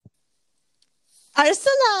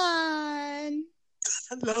Arsalan!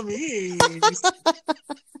 Lameez.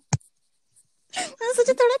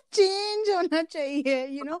 सोचा थोड़ा change होना चाहिए,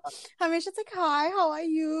 you know. हमेशा like, hi, how are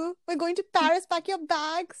you? We're going to Paris, pack your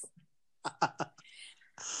bags.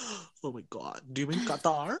 Oh my God. Do you mean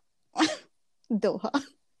Qatar? दोहा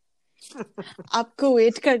आपको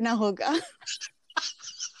wait करना होगा.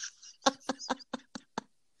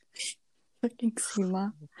 Fucking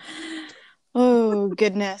Seema. Oh,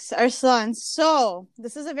 goodness. Arslan, so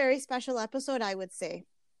this is a very special episode, I would say.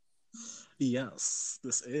 Yes,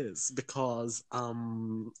 this is because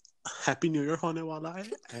Happy New Year hone wala hai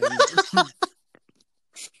and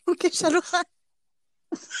Okay, Shahrukh Khan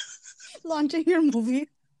launching your movie.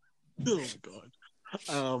 oh my God.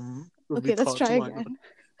 Okay, We let's thought try why not? again.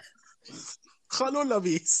 Hello,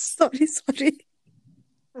 Lameez. Sorry.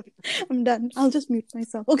 I'm done. I'll just mute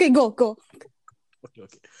myself. Okay, go.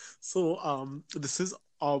 Okay. So this is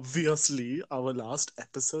obviously our last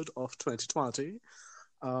episode of 2020.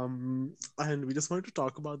 And we just wanted to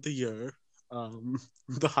talk about the year,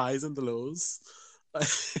 the highs and the lows.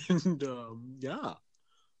 And yeah.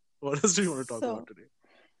 What else do you want to talk about So, today?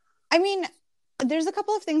 I mean, there's a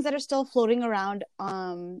couple of things that are still floating around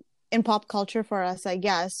in pop culture for us, I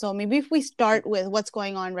guess. So maybe if we start with what's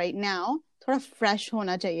going on right now, थोड़ा fresh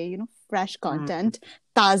होना चाहिए, you know, fresh content,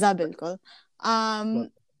 ताजा बिल्कुल.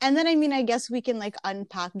 But, And then I mean, I guess we can like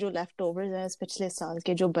unpack जो leftovers हैं पिछले साल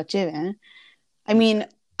के जो बचे हुए हैं. I mean,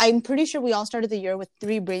 I'm pretty sure we all started the year with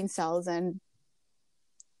 3 brain cells, and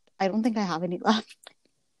I don't think I have any left.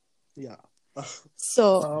 yeah.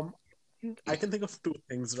 So, I can think of two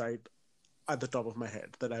things right at the top of my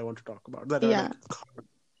head that I want to talk about that are yeah. like,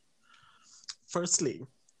 firstly,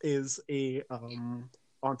 is a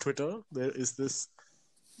on Twitter there is this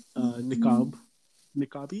niqabi.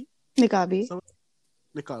 Niqabi.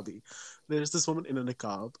 Niqabi. There's this woman in a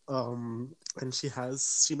niqab, and she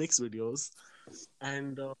makes videos.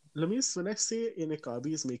 And Lamis, when I say a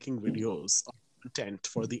niqabi is making videos of content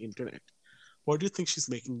for the internet, what do you think she's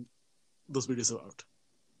making those videos about?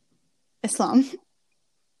 Islam.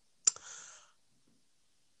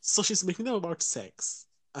 So she's making them about sex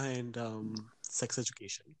and sex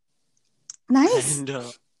education. Nice. And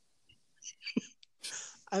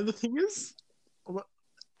the thing is,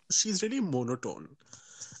 she's really monotone.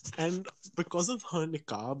 And because of her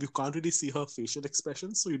niqab, you can't really see her facial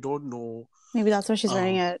expressions, so you don't know. Maybe that's why she's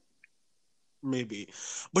wearing it. Maybe.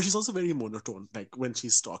 But she's also very monotone, like when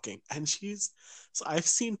she's talking. And so I've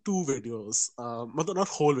seen 2 videos, not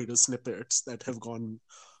whole videos, snippets that have gone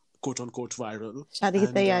quote unquote viral. शादी की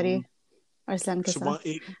तैयारी अरसलान के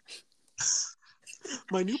साथ.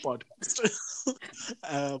 My new podcast.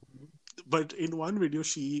 But in one video,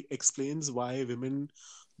 she explains why women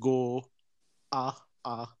go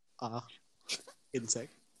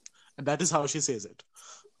insect. And that is how she says it.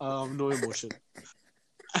 No emotion.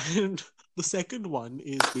 And the second one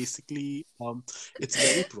is basically, it's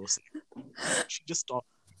very pro-sex. She just talks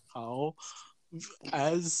how,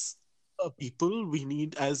 as people, we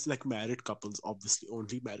need, as like married couples, obviously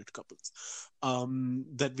only married couples,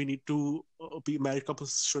 that we need to be married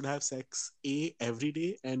couples should have sex A, every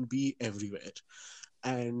day, and B, everywhere.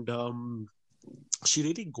 And she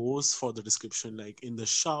really goes for the description, like in the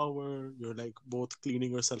shower, you're like both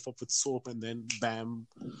cleaning yourself up with soap and then bam,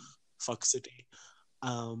 fuck city.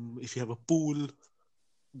 If you have a pool,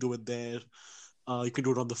 do it there. You can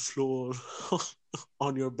do it on the floor,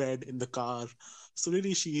 on your bed, in the car. So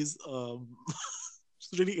really, she's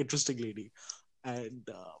she's a really interesting lady. And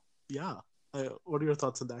yeah, what are your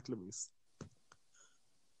thoughts on that, Lamis?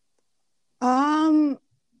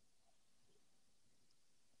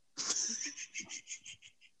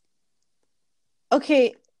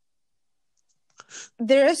 Okay.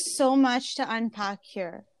 There is so much to unpack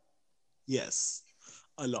here. Yes,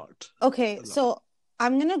 a lot. Okay, so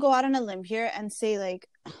I'm going to go out on a limb here and say, like,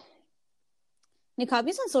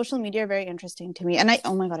 niqabis on social media are very interesting to me. And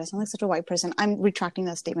oh my God, I sound like such a white person. I'm retracting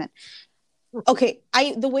that statement. Okay,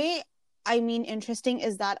 the way I mean interesting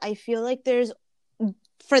is that I feel like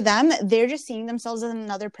for them, they're just seeing themselves as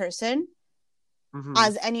another person,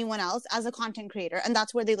 as anyone else, as a content creator. And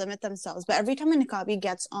that's where they limit themselves. But every time a niqabi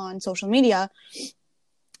gets on social media,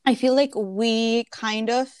 I feel like we kind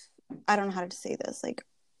of, I don't know how to say this, like,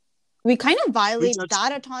 we kind of violate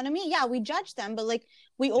that autonomy. Yeah, we judge them, but like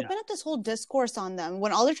we open up this whole discourse on them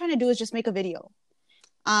when all they're trying to do is just make a video.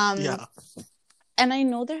 And I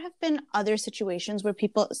know there have been other situations where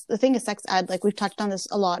the thing is sex ed, like we've touched on this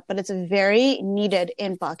a lot, but it's very needed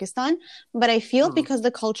in Pakistan. But I feel because the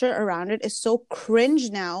culture around it is so cringe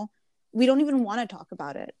now, we don't even want to talk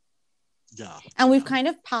about it. Yeah. And we've Yeah. kind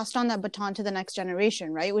of passed on that baton to the next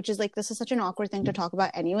generation, right? Which is like, this is such an awkward thing to talk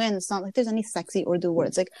about anyway. And it's not like there's any sexy Urdu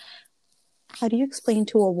words. Like, how do you explain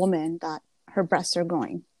to a woman that her breasts are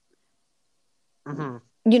growing? Mm-hmm.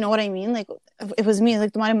 You know what I mean? Like, if it was me,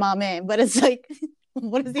 like, my mame, but it's like,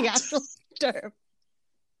 what is the actual term?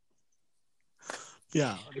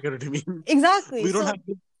 Yeah, I get what you mean. Exactly. We don't So,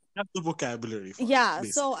 have the vocabulary for it, yeah.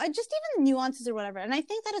 So, basically. I just even nuances or whatever. And I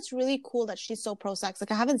think that it's really cool that she's so pro sex.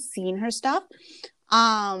 Like, I haven't seen her stuff.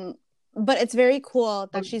 Um, but it's very cool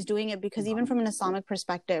that she's doing it because even from an Islamic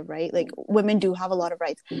perspective, right? Like, women do have a lot of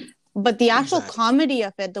rights. But the actual Exactly. comedy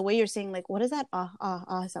of it, the way you're saying, like, what is that?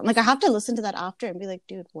 Sound? Like, I have to listen to that after and be like,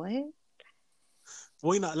 dude, what?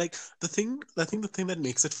 Why not? Like I think the thing that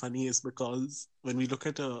makes it funny is because when we look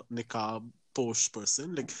at a niqab posh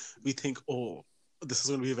person, like we think, oh, this is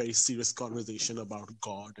going to be a very serious conversation about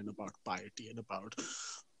God and about piety and about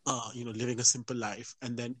living a simple life.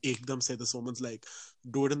 And then ekdam say this woman's like,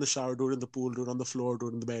 do it in the shower, do it in the pool, do it on the floor, do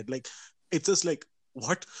it in the bed. Like it's just like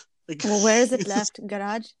what? Like Well, where is it it's just left?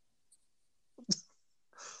 Garage?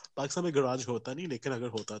 Pakistan में garage होता नहीं लेकिन अगर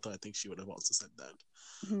होता तो I think she would have also said that.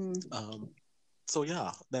 Hmm. So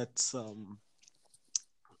yeah, that's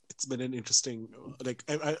it's been an interesting like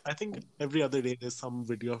I think every other day there's some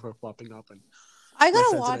video of her popping up and I my gotta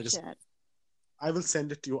friends and watch it. I will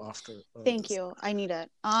send it to you after Thank this. you. I need it.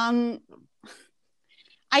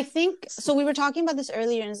 I think so. We were talking about this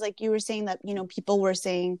earlier, and it's like you were saying that people were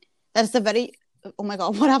saying that it's a very oh my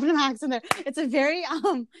god, what happened to my accent there? It's a very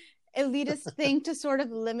elitist thing to sort of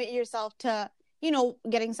limit yourself to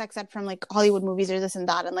getting sex ed from like Hollywood movies or this and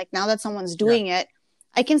that, and like now that someone's Yeah, doing it,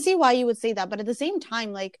 I can see why you would say that, but at the same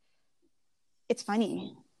time, like it's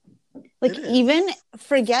funny. it Like even is.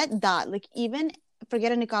 forget that. Like even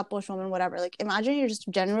forget a niqab posh woman, whatever. Like imagine you're just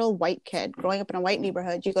a general white kid growing up in a white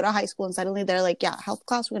neighborhood. You go to high school and suddenly they're like, yeah, health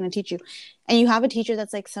class, we're gonna teach you. And you have a teacher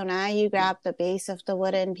that's like, so now you grab the base of the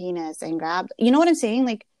wooden penis and grab you know what I'm saying?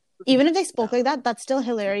 Like even if they spoke Yeah, like that, that's still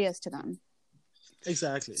hilarious to them.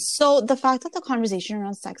 exactly. So the fact that the conversation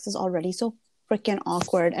around sex is already so freaking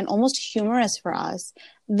awkward and almost humorous for us,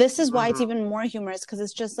 this is why it's Mm-hmm. even more humorous because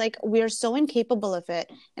it's just like we are so incapable of it.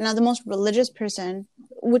 And now the most religious person,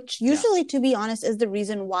 which Yeah. usually, to be honest, is the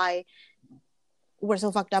reason why we're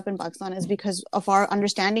so fucked up in Pakistan, is because of our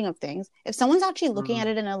understanding of things. If someone's actually looking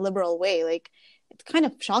Mm-hmm. at it in a liberal way, like it's kind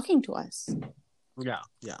of shocking to us. Yeah,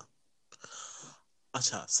 yeah.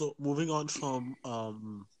 Acha, so moving on from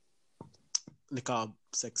niqab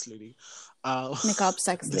sex lady. Uh Niqab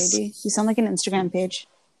sex this lady. You sound like an Instagram page.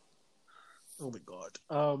 oh my god.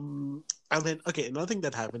 And then okay, another thing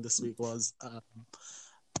that happened this week was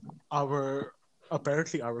our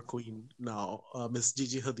apparently our queen now, Miss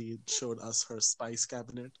Gigi Hadid showed us her spice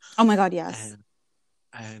cabinet, Oh my god, yes.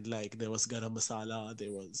 and like there was garam masala,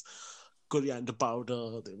 there was coriander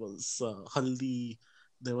powder, there was haldi,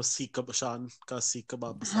 there was seekh bashan ka seekh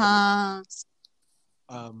kebab masala.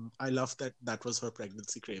 Huh. I love that that was her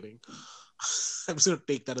pregnancy craving. I'm just gonna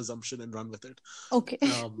take that assumption and run with it. Okay.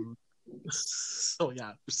 Um, so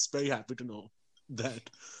yeah, just very happy to know that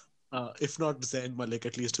if not Zayn Malik,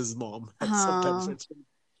 at least his mom had some type of Huh. inspiration.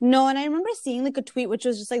 No, and I remember seeing like a tweet which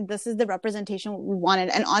was just like, "This is the representation we wanted."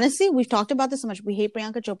 And honestly, we've talked about this so much. We hate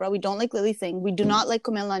Priyanka Chopra. We don't like Lily Singh. We do not like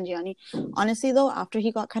Kumail Nanjiani. Honestly, though, after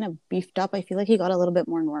he got kind of beefed up, I feel like he got a little bit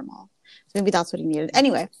more normal. So maybe that's what he needed.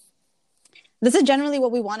 Anyway, this is generally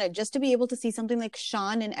what we wanted, just to be able to see something like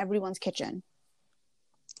Sean in everyone's kitchen.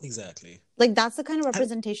 Exactly. Like that's the kind of And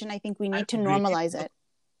representation I think we I'm need to really, normalize it.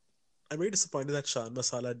 I'm very disappointed that Shan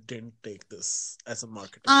Masala didn't take this as a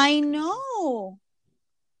marketing I opportunity. know.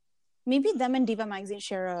 Maybe them and Diva Magazine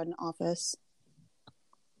share an office.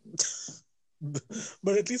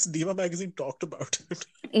 But at least Diva magazine talked about it.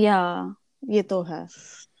 Yeah, ये तो है.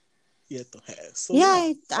 Yeah, to hai. So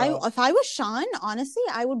Yeah, yeah, if I was Sean, honestly,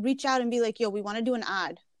 I would reach out and be like, "Yo, we want to do an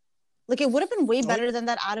ad." Like it would have been way oh, better than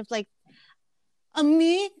that ad of like,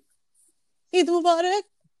 "Ammi, Eid Mubarak."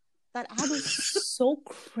 That ad was so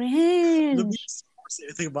the cringe. memes say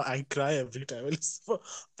anything about I cry every time.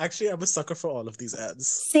 Actually, I'm a sucker for all of these ads.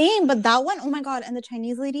 Same, but that one, oh my god! And the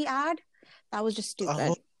Chinese lady ad, that was just Oh,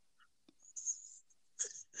 stupid.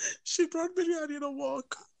 she brought biryani on a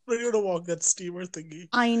walk. Ready on a walk, that steamer thingy.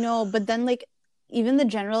 I know, but then like even the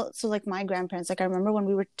general, so like my grandparents, like I remember when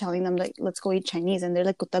we were telling them like, "Let's go eat Chinese," and they're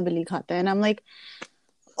like, "Kutta billi khate," and I'm like,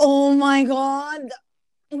 "Oh my god,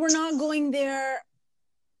 we're not going there."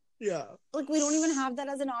 Yeah, Like we don't even have that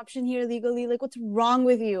as an option here legally. Like what's wrong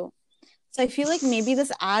with you? So I feel like maybe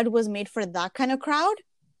this ad was made for that kind of crowd,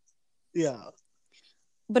 yeah.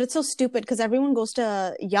 but it's so stupid because everyone goes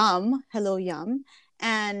to Yum, hello Yum,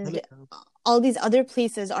 and Hello. all these other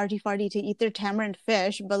places arty farty to eat their tamarind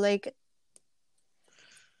fish, but like,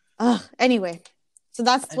 anyway. So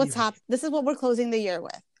that's what's Anyway, happened. This is what we're closing the year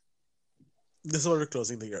with. this is what we're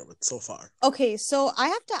closing the year with so far. Okay, so I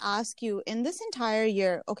have to ask you, in this entire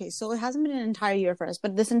year, okay, so it hasn't been an entire year for us,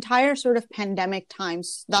 but this entire sort of pandemic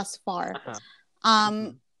times thus far, Uh-huh. um,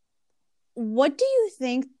 Mhm. what do you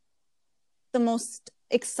think the most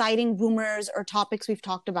exciting rumors or topics we've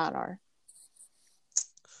talked about are?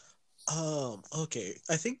 Okay.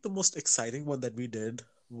 I think the most exciting one that we did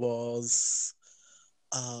was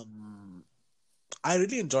um I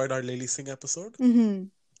really enjoyed our Lily Singh episode. Mm-hmm.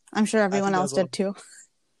 I'm sure I everyone think that else was one did of too.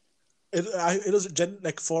 it was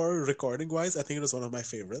like for recording wise, I think it was one of my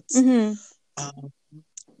favorites. Mm-hmm. Um,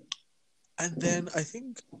 and then I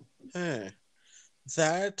think eh,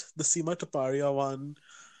 that the Seema Taparia one,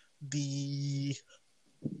 the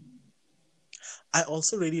I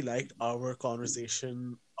also really liked our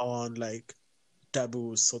conversation on like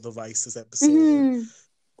taboos. So the Vices Mm-hmm.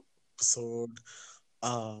 episode,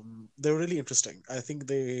 they were really interesting. I think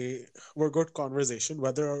they were good conversation,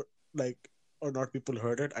 whether like or not people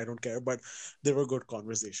heard it, I don't care, but they were good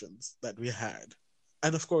conversations that we had.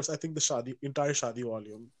 And of course, I think the entire Shadi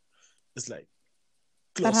volume is like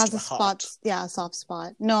That close to has a my spot, heart. yeah, a soft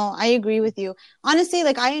spot. No, I agree with you. Honestly,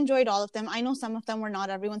 like I enjoyed all of them. I know some of them were not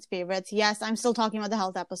everyone's favorites. Yes, I'm still talking about the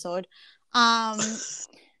health episode. Um,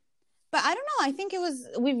 but I don't know. I think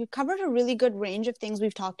we've covered a really good range of things.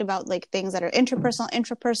 We've talked about like things that are interpersonal,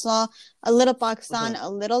 intrapersonal, a little Pakistan, Uh-huh.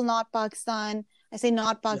 a little not Pakistan. I say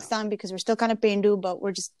not Yeah. Pakistan because we're still kind of Pendu, but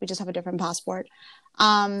we just have a different passport.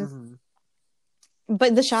 Um, Hmm.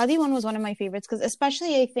 but the Shadi one was one of my favorites because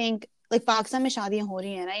especially I think like Pakistan mein shaadiyan ho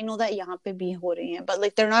rahi hain. I know that yahan pe bhi ho rahi hain, but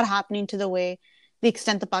like they're not happening to the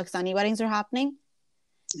extent the Pakistani weddings are happening.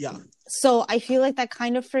 Yeah. So I feel like that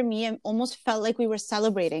kind of for me, it almost felt like we were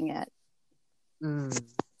celebrating it. Mm.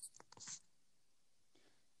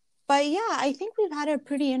 But yeah, I think we've had a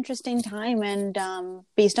pretty interesting time, and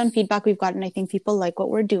based on feedback we've gotten, I think people like what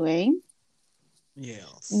we're doing.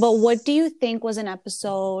 But what do Yes. you think was an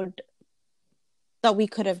episode that we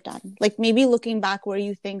could have done? Like maybe looking back, where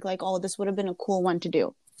you think like, oh, this would have been a cool one to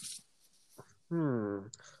do. Hmm.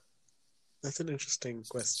 That's an interesting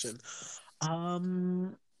question.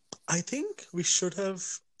 Um, I think we should have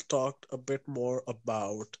talked a bit more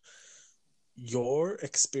about your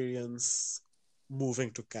experience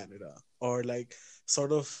moving to Canada or like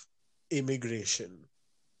sort of immigration.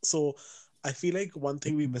 So I feel like one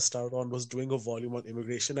thing we missed out on was doing a volume on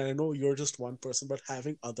immigration. And I know you're just one person, but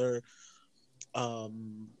having other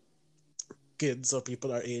um, kids or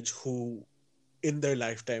people our age who in their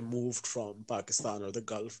lifetime moved from Pakistan or the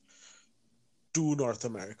Gulf to North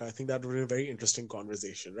America, I think that would be a very interesting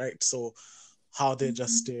conversation, right? So how they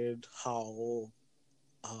adjusted, how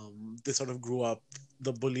they sort of grew up,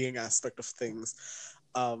 the bullying aspect of things.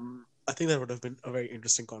 I think that would have been a very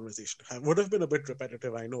interesting conversation to have. Would have been a bit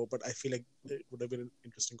repetitive, I know, but I feel like it would have been an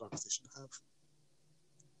interesting conversation to have.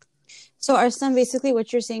 So Arslan, basically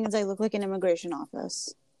what you're saying is I look like an immigration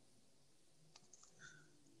office.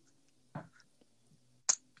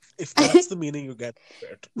 If that's the meaning you get for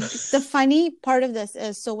it. The funny part of this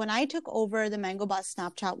is, so when I took over the Mango Bus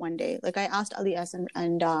Snapchat one day, like I asked Ali S and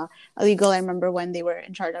Ali Gul, I remember when they were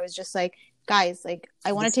in charge, I was just like, guys, like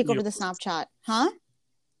I want The to take over the CEOs. Snapchat. Huh?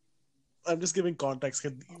 I'm just giving context.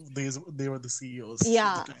 They were the CEOs at the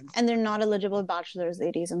Yeah. time. And they're not eligible bachelors,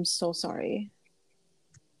 ladies. I'm so sorry.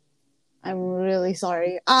 I'm really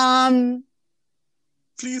sorry.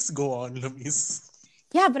 Please go on, Lamis.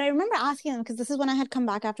 Yeah, but I remember asking them because this is when I had come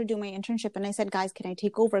back after doing my internship and I said, guys, can I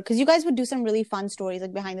take over? Because you guys would do some really fun stories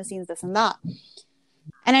like behind the scenes, this and that.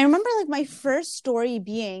 And I remember like my first story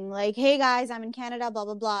being like, hey guys, I'm in Canada, blah,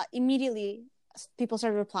 blah, blah. Immediately, people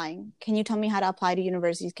started replying, can you tell me how to apply to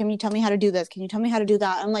universities? Can you tell me how to do this? Can you tell me how to do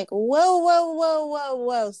that? I'm like, whoa, whoa, whoa, whoa,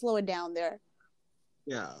 whoa, slow it down there.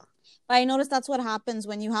 Yeah. But I noticed that's what happens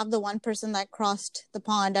when you have the one person that crossed the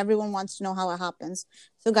pond. Everyone wants to know how it happens.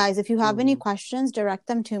 So guys, if you have any questions, direct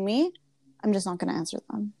them to me. I'm just not going to answer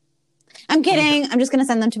them. I'm kidding. I'm just going to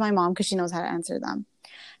send them to my mom because she knows how to answer them.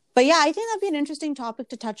 But yeah, I think that'd be an interesting topic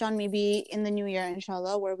to touch on maybe in the new year,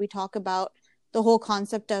 inshallah, where we talk about the whole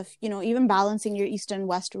concept of, you know, even balancing your east and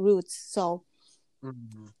west roots. So,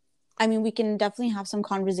 I mean, we can definitely have some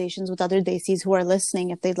conversations with other Desis who are listening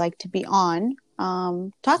if they'd like to be on.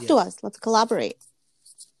 Talk to Yes. us. Let's collaborate.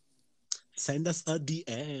 Send us a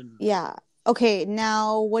DM. Yeah. Okay.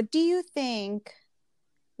 Now, what do you think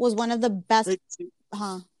was one of the best? Wait,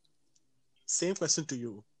 Huh? same question to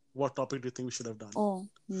you. What topic do you think we should have done? Oh,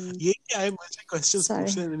 Yeah, I'm asking questions, sorry.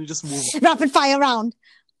 and then you just move on. Rapid fire round.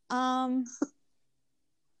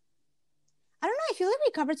 I don't know. I feel like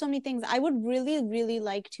we covered so many things. I would really, really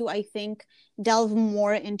like to, I think, delve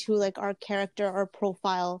more into like our character or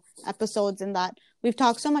profile episodes in that we've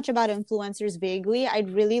talked so much about influencers vaguely.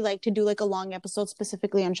 I'd really like to do like a long episode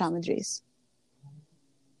specifically on Shamadris.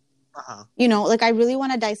 Uh-huh. You know, like I really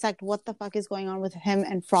want to dissect what the fuck is going on with him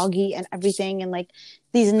and Froggy and everything and like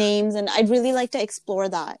these names. And I'd really like to explore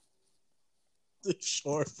that.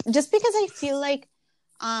 Sure. Just because I feel like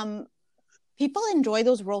um people enjoy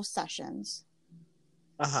those roast sessions.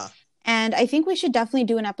 Uh-huh. And I think we should definitely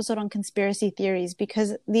do an episode on conspiracy theories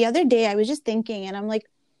because the other day I was just thinking and I'm like,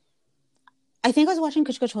 I think I was watching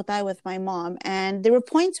Kuch Kuch Hota Hai with my mom and there were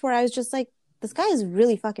points where I was just like, this guy is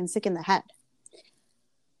really fucking sick in the head.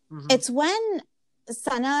 Mm-hmm. It's when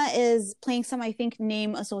Sana is playing some, I think,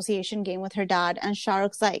 name association game with her dad and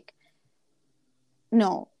Shahruk's like,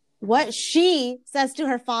 no, what she says to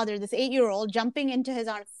her father, this 8-year-old jumping into his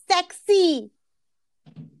arms, sexy.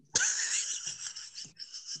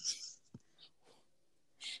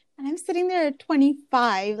 And I'm sitting there at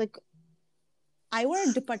 25, like I wear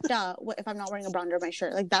a dupatta if I'm not wearing a bra under my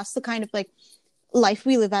shirt. Like that's the kind of like life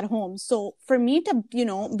we live at home. So for me to, you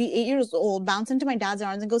know, be 8 years old, bounce into my dad's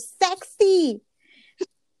arms and go, sexy,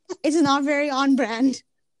 it's not very on brand.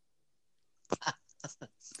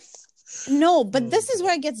 No, but this is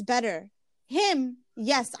where it gets better. Him,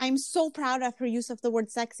 yes, I'm so proud of her use of the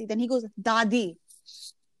word sexy. Then he goes, Dadi.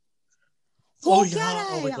 Oh yeah,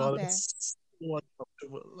 oh my god, that's so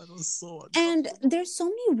uncomfortable. That was so And uncomfortable. there's so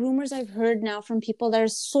many rumors I've heard now from people that are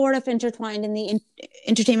sort of intertwined in the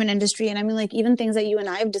entertainment industry. And I mean, like, even things that you and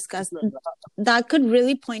I have discussed that could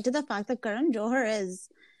really point to the fact that Karan Johar is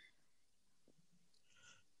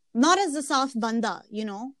not as a soft banda, you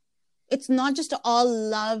know? It's not just all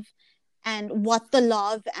love and what the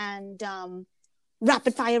love and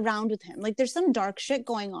rapid fire round with him. Like, there's some dark shit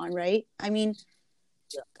going on, right? I mean,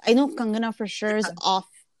 Yeah. I know Kangana for sure is off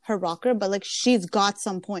her rocker, but like she's got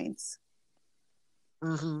some points.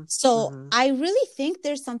 Mm-hmm. So Mm-hmm. I really think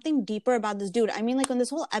there's something deeper about this dude. I mean, like when this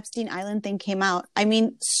whole Epstein Island thing came out, I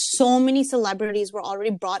mean, so many celebrities were already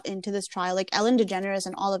brought into this trial, like Ellen DeGeneres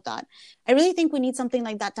and all of that. I really think we need something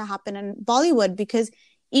like that to happen in Bollywood because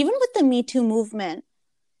even with the Me Too movement,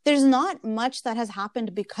 there's not much that has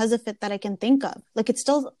happened because of it that I can think of. Like it's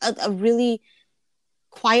still a really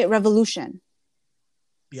quiet revolution.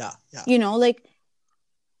 Yeah, yeah. You know, like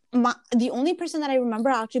the only person that I remember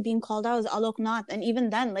actually being called out is Alok Nath. And even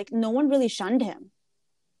then, like no one really shunned him.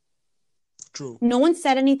 True. No one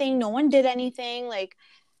said anything. No one did anything. Like,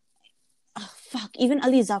 oh, fuck, even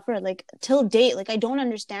Ali Zafar, like till date, like I don't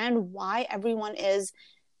understand why everyone is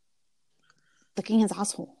licking his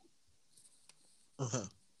asshole. Uh-huh.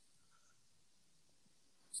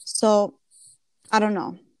 So, I don't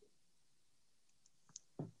know.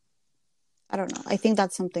 I think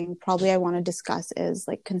that's something probably I want to discuss is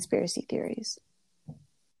like conspiracy theories.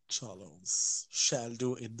 Charles shall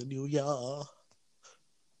do in the new year.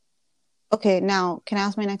 Okay, now can I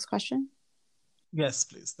ask my next question? Yes,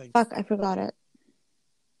 please. Thank you. Fuck, I forgot it.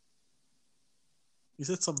 You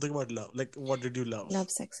said something about love. Like, what did you love?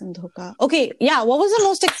 Love, sex, and dhoka. Okay, yeah. What was the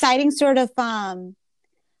most exciting sort of I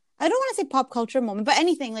don't want to say pop culture moment, but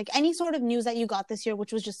anything, like any sort of news that you got this year,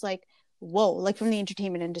 which was just like, whoa, like from the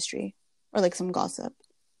entertainment industry or like some gossip.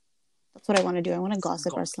 That's what I want to do. I want to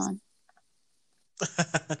gossip Arslan.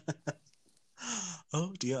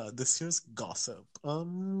 Oh dear, this year's gossip.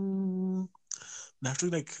 Naturally,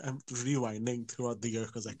 like I'm rewinding throughout the year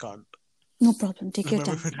because I can't No problem. Take your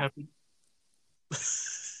remember time. if it happened.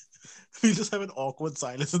 We just have an awkward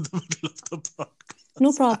silence in the middle of the podcast.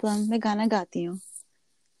 No problem. मैं गाना गाती हूँ.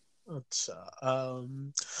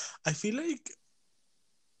 Acha. I feel like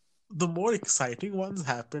the more exciting ones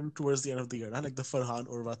happened towards the end of the year. Like the Farhan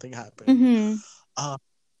Urwa thing happened. Mm-hmm.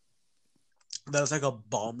 That was like a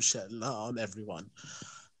bombshell on everyone.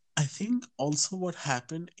 I think also what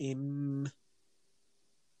happened in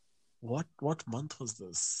what month was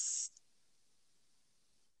this?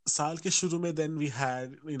 Saal ke shuru mein, then we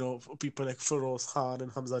had, you know, people like Feroz Khan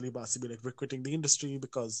and Hamza Ali Basi be like, we're quitting the industry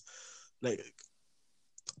because like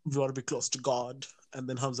we want to be close to God. And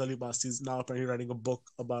then Hamza Ali Basi is now apparently writing a book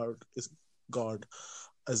about God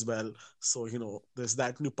as well. So, you know, there's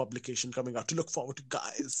that new publication coming out to look forward to,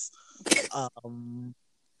 guys.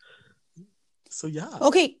 So yeah.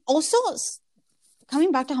 Okay. Also,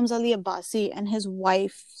 coming back to Hamza Ali Abbasi and his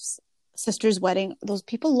wife's sister's wedding, those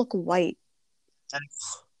people look white.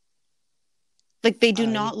 Like they do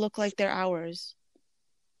not look like they're ours.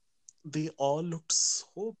 They all looked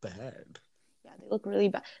so bad. Yeah, they look really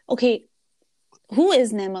bad. Okay, who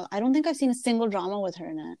is Nema? I don't think I've seen a single drama with her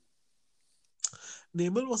in it.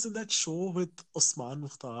 Namal was in that show with Osman Who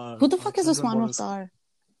Mukhtar. the I fuck is can't Usman remember his. Mukhtar?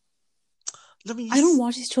 Let me. I don't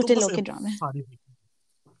watch these तुम छोटे बस लोग के drama.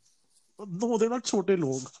 No, they're not छोटे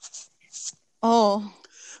लोग. Oh.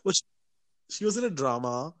 But she was in a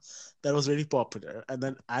drama that was very popular, and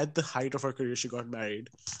then at the height of her career, she got married,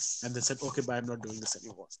 and then said, "Okay, bye, I'm not doing this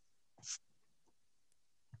anymore."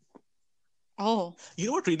 Oh. You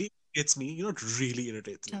know what really irritates me? You know what really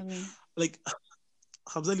irritates Tell me? me. Like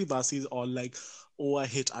Hamza Ali Basi is all like, "Oh, I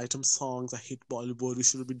hate item songs. I hate Bollywood. We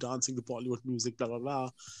shouldn't be dancing to Bollywood music." Blah blah blah.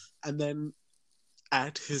 And then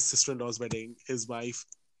at his sister-in-law's wedding, his wife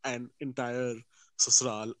and entire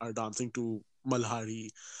Susral are dancing to Malhari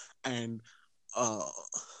and uh,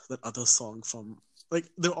 that other song from, like,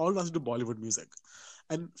 they're all dancing to Bollywood music.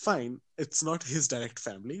 And fine, it's not his direct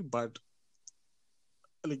family, but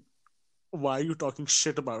like, why are you talking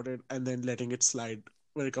shit about it and then letting it slide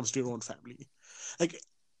when it comes to your own family? Like,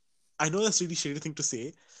 I know that's really shady thing to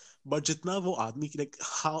say, but jitna wo aadmi like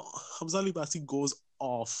how Hamza Ali Basi goes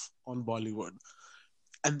off on Bollywood,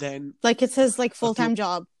 and then Like it's his like a few full-time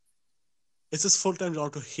job. it's his full-time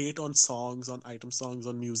job to hate on songs, on item songs,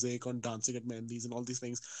 on music, on dancing at Mehndis and all these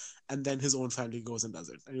things, and then his own family goes and does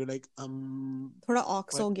it, and you're like, थोड़ा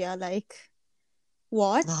ox what? हो गया, like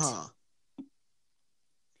what? Nah.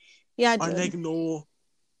 Yeah, And like, dude. no,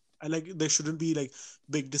 and like there shouldn't be like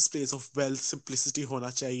big displays of wealth, simplicity hona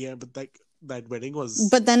chahiye, but like that wedding was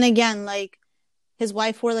But then again, like his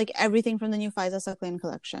wife wore like everything from the new Faiza Saklan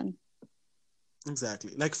collection.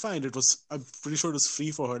 exactly like fine. It was, I'm pretty sure it was free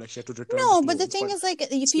for her. Like she had to return the No, but the clothes, thing but is, like,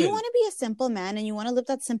 if you still, want to be a simple man and you want to live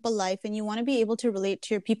that simple life and you want to be able to relate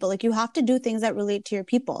to your people, like, you have to do things that relate to your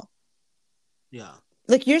people. yeah.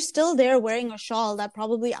 Like, you're still there wearing a shawl that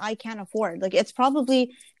probably I can't afford. Like, it's probably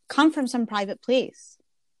come from some private place.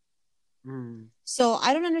 Mm. So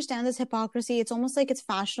I don't understand this hypocrisy. It's almost like it's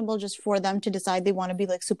fashionable just for them to decide they want to be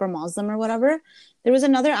like super Muslim or whatever. There was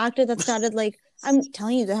another actor that started like, I'm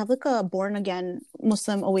telling you, they have like a born again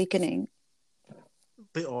Muslim awakening.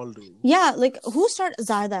 They all do. Yeah, like who started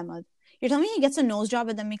Zahid Ahmed? You're telling me he gets a nose job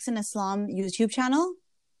and then makes an Islam YouTube channel?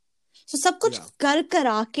 So sab kuch Yeah. kar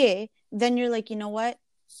kara ke, then you're like, you know what?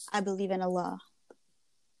 I believe in Allah.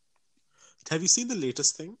 Have you seen the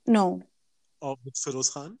latest thing No. of with Feroz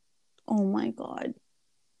Khan? Oh my God.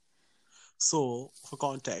 So, for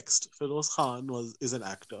context, Feroz Khan is an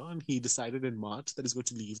actor, and he decided in March that he's going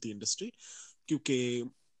to leave the industry, because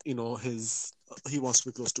he wants to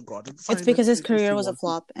be close to God. And It's fine, because his if career you was a want to,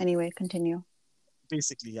 flop. Anyway, continue.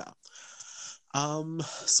 basically, yeah.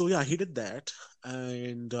 So yeah, he did that,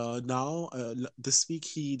 and now this week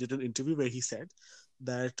he did an interview where he said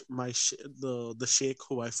that the sheikh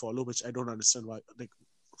who I follow, which I don't understand why, like,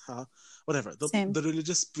 whatever, Same. the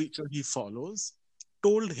religious preacher he follows,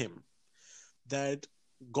 told him that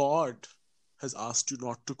God has asked you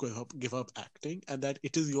not to give up acting, and that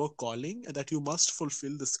it is your calling and that you must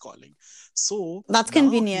fulfill this calling. So That's now he's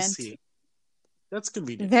convenient. saying that's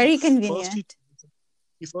convenient. Very First convenient.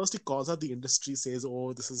 he calls out the industry, says,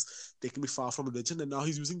 "Oh, this is taking me far from religion," and now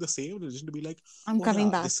he's using the same religion to be like, I'm "Oh coming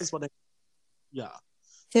yeah, back. this is what I." Yeah,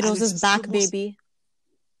 and Firoz it's is just the back, most. baby.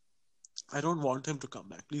 I don't want him to come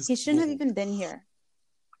back. Please He go shouldn't have home. even been here.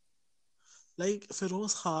 Like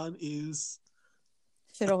Feroz Khan is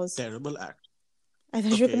a Firoz. terrible actor. I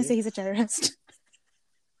thought you were going to Okay. say he's a terrorist.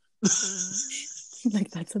 Like,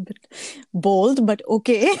 that's a bit bold, but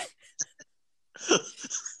okay.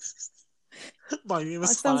 My name is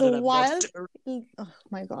Pakistan's Khan, and I'm not a wild. terrorist. Oh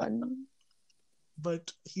my God.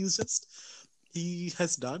 But he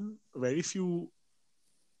has done very few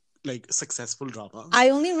like successful dramas. I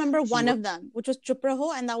only remember He one was of them, which was Chup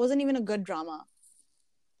Raho, and that wasn't even a good drama.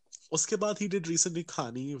 Uske baad he did recently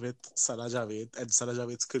Khani with Sana Javed, and Sana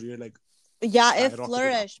Javed's career like Yeah, it skyrocketed up.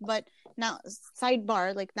 flourished, but now,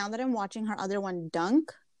 sidebar, like now that I'm watching her other one,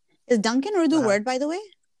 Dunk. Is Dunk an Urdu Uh-huh. word, by the way?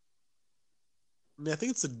 I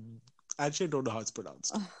think actually I don't know how it's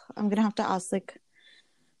pronounced. Ugh, I'm gonna have to ask like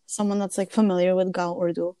someone that's like familiar with Gao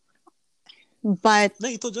Urdu. But No,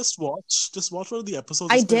 so just watch one of the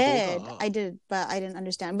episodes. Usme I hoga. did, but I didn't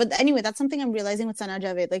understand. But anyway, that's something I'm realizing with Sana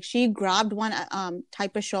Javed. Like she grabbed one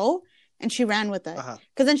type of show and she ran with it. Uh-huh.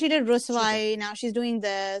 Because then she did She did. Ruswai. Now she's doing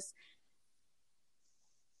this.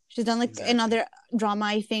 She's done like Exactly. another drama,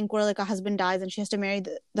 I think, where like a husband dies and she has to marry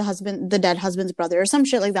the dead husband's brother or some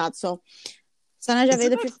shit like that. So Sana Is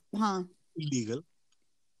it Javed, not illegal?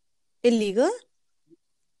 illegal?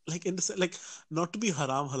 Like in the like not to be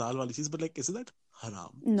haram halal wali cheez, but like isn't that haram?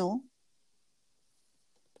 No.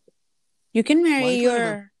 You can marry Why do I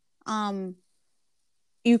remember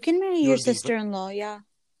your your neighbor? sister-in-law, yeah.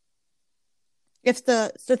 If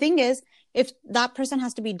the thing is, if that person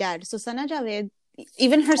has to be dead. So Sana Javed,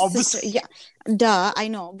 even her sister, Obviously. yeah, duh, I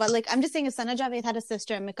know. But like, I'm just saying, if Sana Javed had a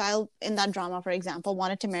sister, Mikhail in that drama, for example,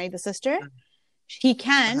 wanted to marry the sister, he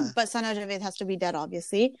can, Uh-huh. but Sana Javed has to be dead,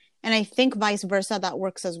 obviously. And I think vice versa, that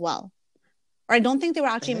works as well. Or I don't think they were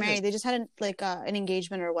actually Eh, married. They just had an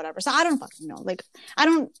engagement or whatever. So I don't fucking know. Like, I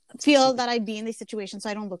don't feel ठीक है, that I'd be in these situations, so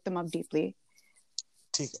I don't look them up deeply.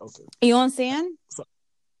 ठीक है, okay. You know what I'm saying? So,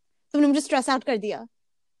 तुमने मुझे stress out कर दिया.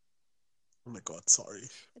 oh my God, sorry.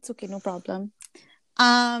 It's okay, no problem.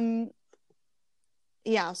 Um,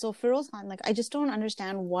 yeah. So Feroz Khan, like, I just don't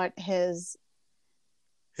understand what his.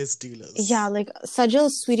 His deal Yeah, is. like Sajal,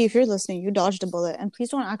 sweetie, if you're listening, you dodged a bullet, and please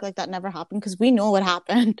don't act like that never happened because we know what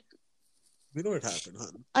happened. We know it happened,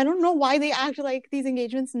 hun. I don't know why they act like these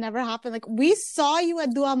engagements never happened. Like we saw you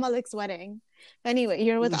at Dua Malik's wedding. Anyway,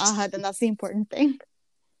 you're with Ahad, and that's the important thing.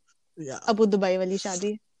 Yeah. Abu Dubai wali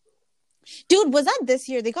shadi. Dude, was that this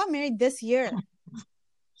year? They got married this year.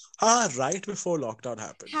 Right before lockdown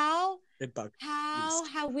happened How in Pakistan. how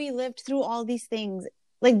have we lived through all these things?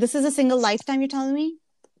 Like this is a single lifetime, you're telling me?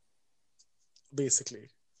 Basically.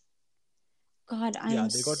 God, I Yeah, am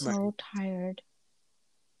they got married. so tired.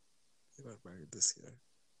 They got married this year.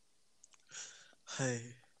 Hey.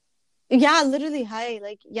 Yeah, literally. Hi.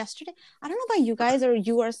 Like yesterday. I don't know about you guys or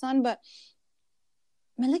you or son, but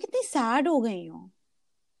मैं like इतनी sad हो गई हूँ.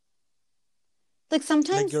 Like Like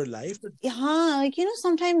sometimes, your life? yeah, like you know,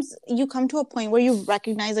 sometimes you come to a point where you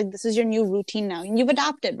recognize like this is your new routine now, and you've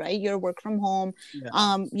adapted, right? You're work from home.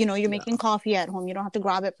 Yeah. You're Yeah. making coffee at home. You don't have to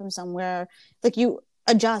grab it from somewhere. Like you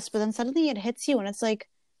adjust, but then suddenly it hits you, and it's like,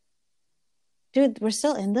 dude, we're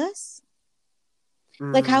still in this.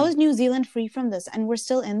 Like, how Mm, is New Zealand free from this, and we're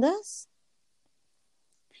still in this?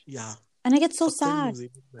 yeah. And I get so पक्का ही New sad.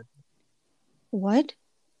 Zealand में. What?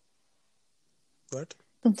 What?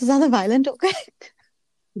 तुम तो ज्यादा violent हो गए.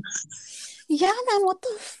 Yeah, man, what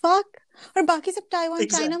the fuck? और बाकी सब ताइवान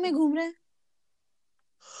चाइना में Exactly. घूम रहे हैं.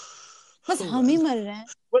 बस Oh हम ही well. मर रहे हैं.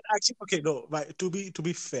 But actually, okay, no. To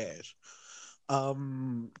be fair, well,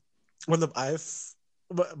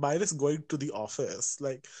 mine is going to the office.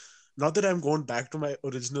 Like, not that I'm going back to my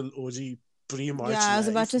original OG Yeah, pre-March I was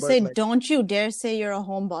about life, to but say, like, don't you dare say you're a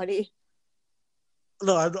homebody.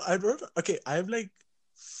 no, I'm not. Okay, I'm like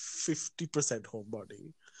 50%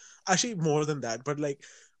 homebody. Actually, more than that. But like,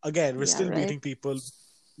 again, we're Yeah, still right. meeting people,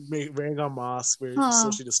 wearing our masks, we're Huh.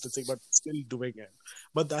 social distancing, but still doing it.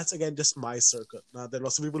 But that's again just my circle. Now there are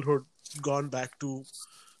lots of people who have gone back to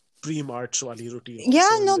pre-March wali routine Yeah,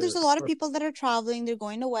 also, and no, there's they're a lot of people that are traveling, they're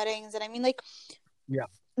going to weddings. And I mean, like, yeah,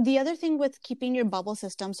 the other thing with keeping your bubble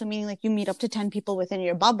system, so meaning like you meet up to 10 people within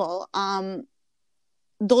your bubble,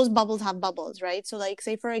 those bubbles have bubbles, right? So, like,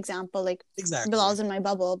 say for example, like exactly. Bilal's in my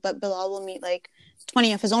bubble, but Bilal will meet like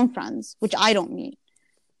 20 of his own friends, which I don't meet.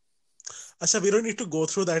 Asha, we don't need to go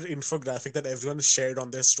through that infographic that everyone shared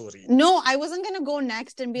on their story. No, I wasn't gonna go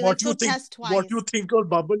next and be like, What so you think? test What you twice. think your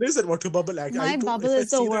bubble is and what your bubble act. I My don't. bubble If I is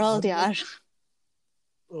the see that world, one, yaar.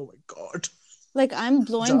 oh my God. Like, I'm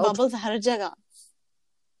blowing Jao. bubbles har jagah.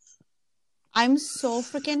 I'm so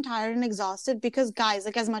freaking tired and exhausted because, guys,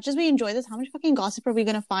 like, as much as we enjoy this, how much fucking gossip are we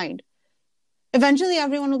gonna find? Eventually,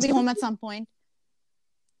 everyone will be home at some point.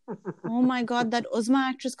 Oh my god, that Uzma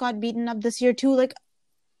actress got beaten up this year too. Like,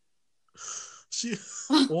 She,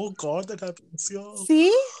 oh God, that happens. Yo.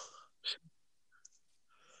 see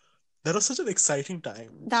That was such an exciting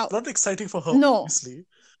time. that? Not exciting for her, No, obviously.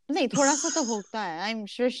 नहीं थोड़ा सा तो होता है. I'm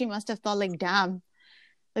sure she must have thought like, damn,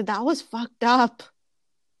 like that was fucked up.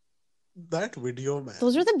 That video,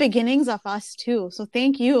 Those man. were the beginnings of us too. So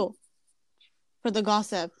thank you for the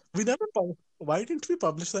gossip. We never. Why didn't we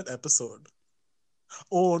publish that episode?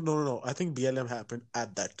 Oh no, no, no. I think BLM happened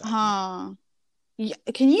at that time. Huh? Yeah.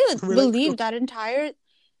 Can you We're like, believe that entire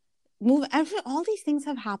move? All these things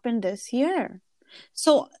have happened this year.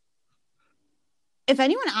 So if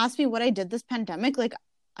anyone asked me what I did this pandemic, like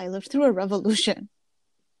I lived through a revolution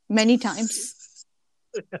many times.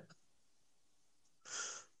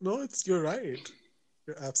 no, you're right.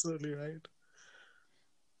 You're absolutely right.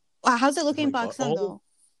 How's it Oh looking my in God. Pakistan though?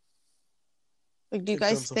 Like, do you In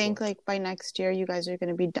guys terms of think what? like by next year you guys are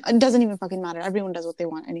gonna be? It doesn't even fucking matter. Everyone does what they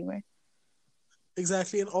want anyway.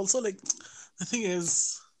 Exactly. And also, like, the thing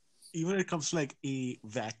is, even when it comes to like a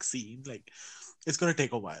vaccine, like, it's gonna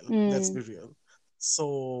take a while. Let's Mm, be real.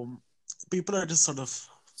 So people are just sort of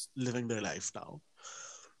living their life now.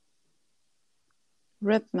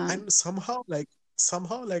 rip, man. And somehow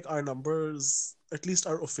like our numbers, at least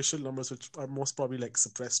our official numbers, which are most probably like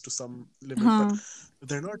suppressed to some limit, but Huh.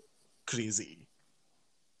 they're not crazy.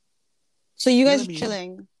 So you You know guys what are I mean?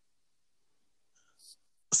 chilling.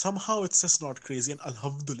 Somehow it's just not crazy, and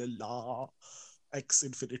alhamdulillah. X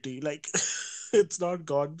infinity. Like, it's not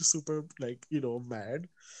gone super, like, mad,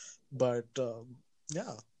 but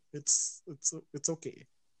yeah, it's okay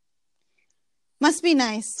Must be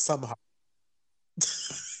nice. somehow.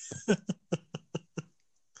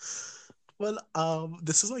 Well,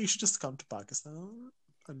 this is why you should just come to Pakistan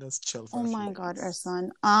and just chill for Oh a few my God, days. Arsan.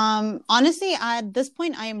 Honestly, at this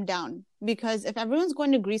point, I am down because if everyone's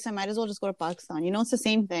going to Greece, I might as well just go to Pakistan. You know, it's the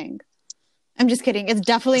same thing. I'm just kidding. It's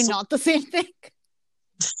definitely So not the same thing.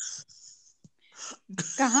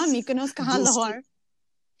 Kahan Mykonos, kahan goes to Lahore.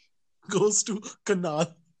 goes to Canal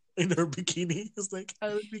in her bikini. It's like, I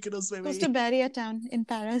will be Kinos, Goes to baby. Beria town in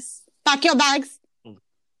Paris. Pack your bags.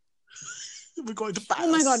 We're going to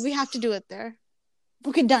Oh my God, Paris. we have to do it there.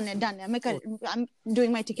 Okay, done it. Oh, I'm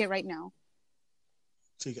doing my ticket right now.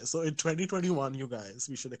 okay. So in 2021, you guys,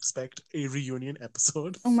 we should expect a reunion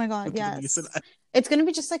episode Oh my God, between Elise and yes. It's gonna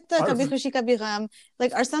be just like the our. Kabhi Khushi Kabhi Gham.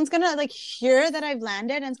 Like Arsan's gonna like hear that I've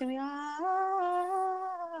landed, and it's gonna be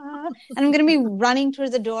ah, and I'm gonna be running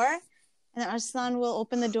towards the door, and then Arsan will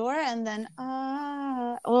open the door, and then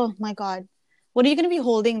ah, oh my God, what are you gonna be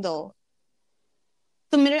holding though?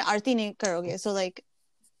 तुम मेरे आरती नहीं करोगे, so like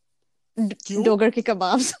Q, dogar ke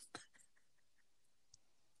kebabs.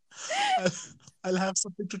 I'll, I'll have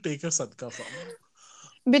something to take your sadka from.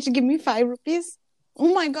 Bitch, give me 5 rupees.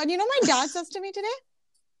 Oh my God, you know my dad says to me today.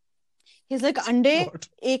 He's like, अंडे What?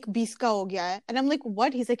 एक 20 का हो गया है. And I'm like,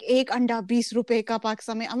 what? He's like, एक अंडा 20 रुपए का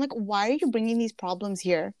Pakistan में. I'm like, why are you bringing these problems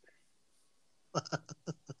here?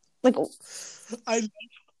 Like, I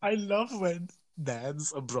I love when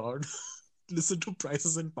dads abroad listen to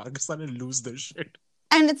prices in Pakistan and lose their shit.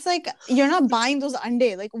 and it's like, you're not buying those ande.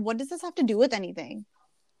 Like, what does this have to do with anything?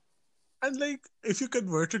 And like, if you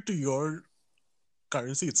convert it to your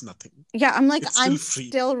currency, it's nothing. Yeah, I'm like, It's I'm still free.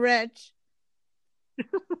 still rich.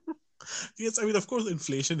 Yes, I mean, of course,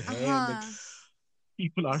 inflation hai, and like Uh-huh.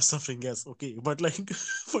 people are suffering. Yes, okay, but like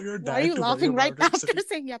for your Why are dad you to worry laughing right about it, after sitting.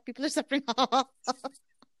 saying, yeah, people are suffering?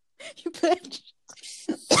 You bitch.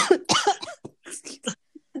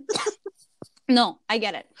 No, I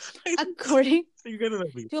get it. According You get what I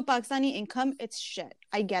mean? to a Pakistani income, it's shit.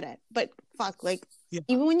 I get it. But fuck, like, Yeah.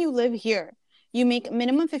 even when you live here, you make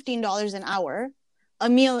minimum $15 an hour. A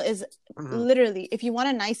meal is literally, if you want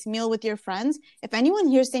a nice meal with your friends, if anyone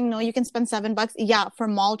here saying, no, you can spend $7, yeah, for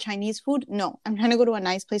mall Chinese food, no. I'm trying to go to a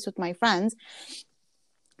nice place with my friends.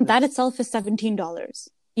 That itself is $17.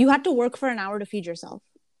 You had to work for an hour to feed yourself.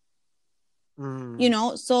 You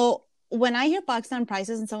know, so when I hear Pakistan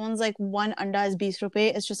prices and someone's like, one anda is 20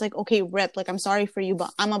 rupees, it's just like, okay, rip. Like, I'm sorry for you,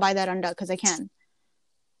 but I'm gonna buy that anda because I can.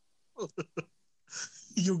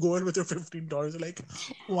 You go in with your $15, like,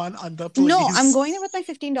 one under, No, I'm please. going there with my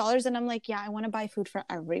 $15 and I'm like, yeah, I want to buy food for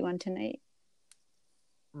everyone tonight.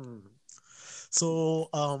 So,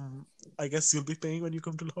 I guess you'll be paying when you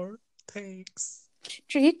come to Lahore. Thanks.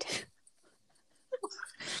 Treat.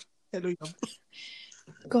 Hello, Yum.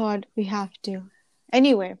 God, we have to.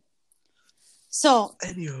 Anyway, so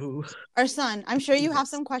Anywho, Arsan, I'm sure you have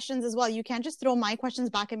yes. some questions as well. You can't just throw my questions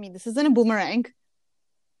back at me. This isn't a boomerang.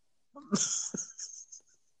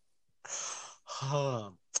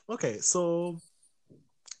 Okay, so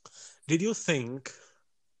did you think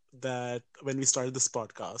that when we started this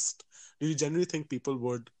podcast, did you generally think people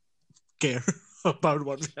would care about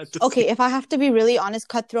what we had to Okay, say? if I have to be really honest,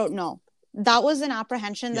 cutthroat, no. That was an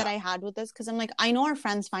apprehension that Yeah. I had with this because I'm like, I know our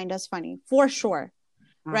friends find us funny for sure.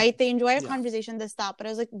 Right? They enjoy our conversation, this, that. But I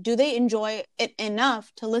was like, do they enjoy it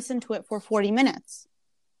enough to listen to it for 40 minutes?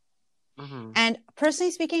 And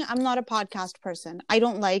personally speaking, I'm not a podcast person. I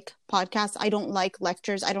don't like podcasts. I don't like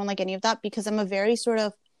lectures. I don't like any of that because I'm a very sort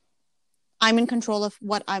of, I'm in control of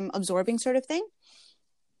what I'm absorbing sort of thing.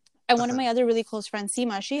 And one of my other really close friends,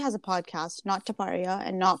 Seema, she has a podcast, not Taparia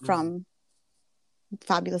and not from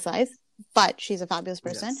Fabulous Eyes, but she's a fabulous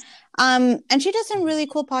person. Yes. And she does some really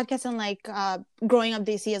cool podcasts on like growing up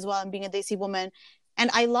Desi as well and being a Desi woman.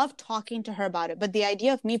 And I love talking to her about it. But the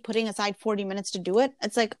idea of me putting aside 40 minutes to do it,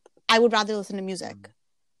 it's like, I would rather listen to music.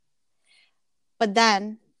 But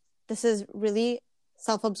then, this is really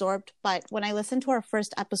self-absorbed, but when I listened to our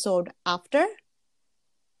first episode after,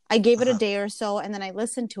 I gave it a day or so, and then I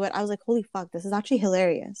listened to it, I was like, holy fuck, this is actually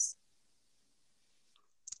hilarious.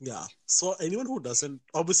 Yeah. So anyone who doesn't,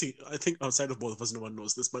 obviously, I think outside of both of us, no one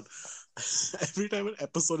knows this, but every time an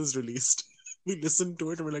episode is released, we listen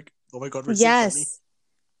to it and we're like, oh my God, we're so funny.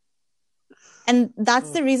 And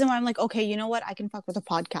that's the reason why I'm like, okay, you know what? I can fuck with a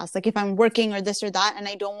podcast. Like if I'm working or this or that, and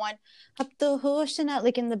I don't want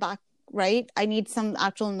like in the back, right? I need some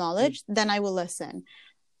actual knowledge, then I will listen.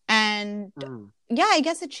 And yeah, I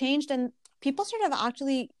guess it changed. And people started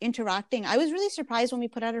actually interacting. I was really surprised when we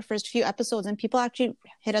put out our first few episodes and people actually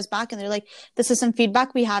hit us back and they're like, this is some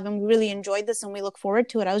feedback we have and we really enjoyed this and we look forward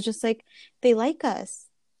to it. I was just like, they like us.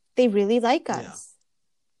 They really like Yeah. us.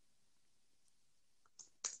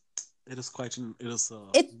 It is a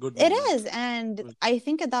It good it moment. is. And I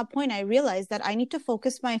think at that point I realized that I need to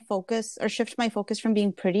shift my focus from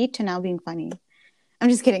being pretty to now being funny. I'm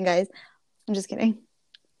just kidding, guys. I'm just kidding.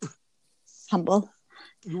 Humble.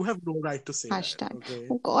 You have no right to say that, Hashtag. okay?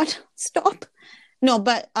 Oh God, stop. No,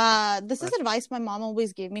 but this is But advice my mom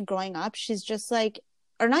always gave me growing up. She's just like,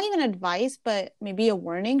 or not even advice, but maybe a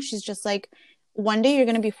warning. She's just like, one day you're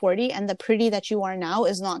going to be 40 and the pretty that you are now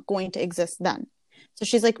is not going to exist then. So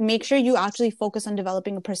she's like, make sure you actually focus on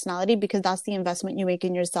developing a personality because that's the investment you make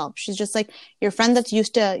in yourself. She's just like, your friend that's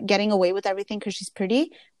used to getting away with everything because she's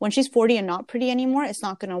pretty, when she's 40 and not pretty anymore, it's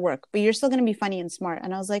not going to work. But you're still going to be funny and smart.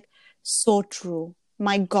 And I was like, so true.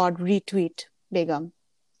 My God, retweet, Begum.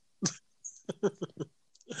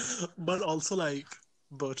 but also like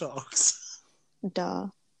Botox. Duh.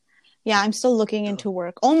 Yeah, I'm still looking Yeah. into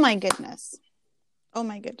work. Oh my goodness. Oh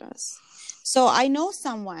my goodness. So I know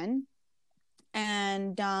someone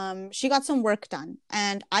and she got some work done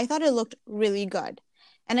and I thought it looked really good.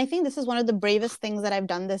 And I think this is one of the bravest things that I've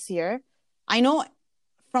done this year. I know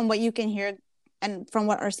from what you can hear and from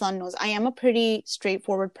what Arslan knows, I am a pretty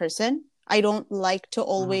straightforward person. I don't like to Mhm.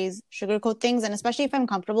 always sugarcoat things. And especially if I'm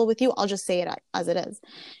comfortable with you, I'll just say it as it is.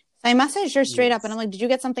 So I messaged her straight up and I'm Yes. like, did you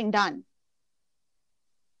get something done?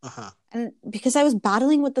 Uh-huh. And because I was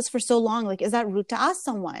battling with this for so long, like, is that rude to ask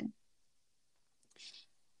someone?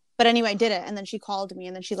 But anyway, I did it. And then she called me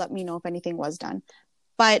and then she let me know if anything was done.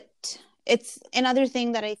 But it's another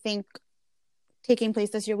thing that I think taking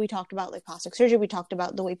place this year, we talked about like plastic surgery. We talked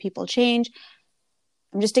about the way people change.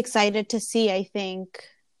 I'm just excited to see, I think,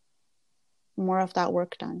 more of that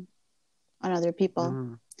work done on other people.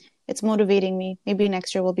 Mhm. It's motivating me. Maybe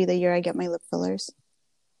next year will be the year I get my lip fillers.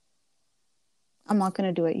 I'm not going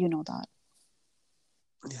to do it. You know that.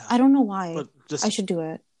 Yeah. I don't know why. But I just should do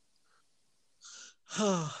it.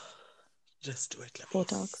 just do it, let me.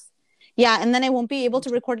 Botox. Yeah, and then I won't be able to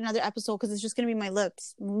record another episode because it's just going to be my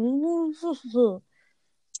lips.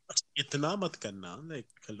 इतना मत करना, like,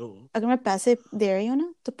 hello. अगर मैं पैसे दे रही हूँ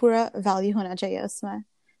ना तो पूरा value होना चाहिए उसमें.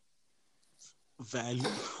 Value.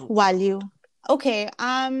 Oh my Value. God. Okay.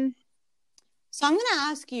 So I'm gonna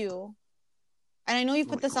ask you, and I know you Oh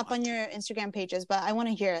put my this up on God. your Instagram pages, but I want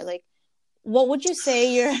to hear it. Like, what would you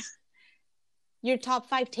say your top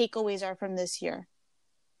 5 takeaways are from this year?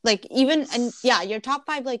 Like even and yeah, your top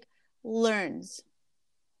 5 like learns.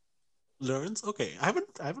 Learns? Okay. I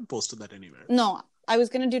haven't posted that anywhere. No, I was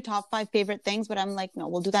gonna do top 5 favorite things, but I'm like, no,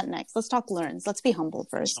 we'll do that next. Let's talk learns. Let's be humble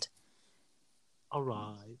first. All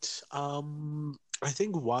right. I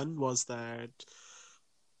think one was that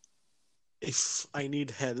if I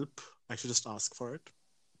need help, I should just ask for it.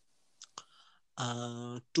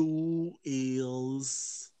 Two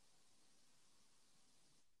is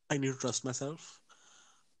I need to trust myself.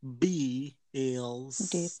 B Deep.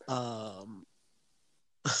 is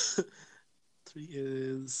three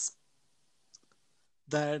is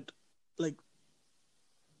that like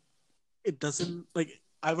it doesn't like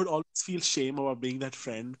I would always feel shame about being that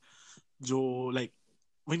friend. Joe, like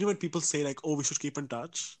when people say like, "Oh, we should keep in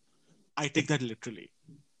touch," I take that literally.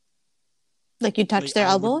 Like you touch Like their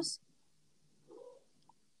I would elbows,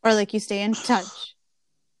 or like you stay in touch.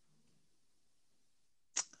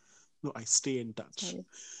 no, I stay in touch. Sorry.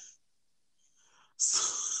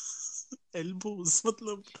 So, elbows,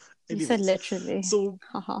 matlab. You said Anyways, literally. so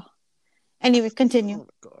Haha. Anyway, continue. oh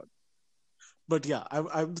my god. But yeah,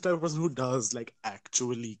 I'm the type of person who does like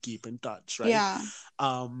actually keep in touch, right? Yeah.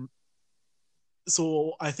 Um,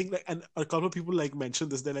 so I think like, and a couple of people like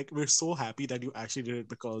mentioned this. They're like, we're so happy that you actually did it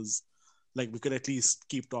because like we could at least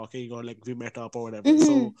keep talking or like we met up or whatever. Mm-hmm.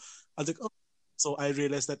 So I was like, oh. So I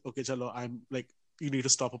realized that okay, chalo, I'm like, you need to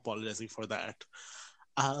stop apologizing for that.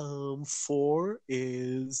 Four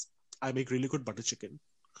is I make really good butter chicken.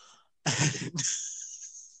 And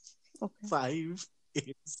Okay. five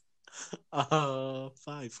is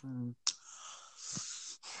five.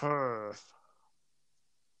 Her.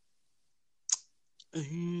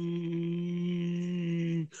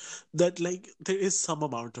 That like there is some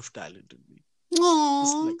amount of talent in me.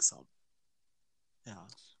 Just Aww. like some. Yeah.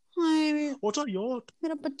 Hi, What are your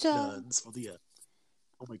मेरा बच्चा. learns for the year?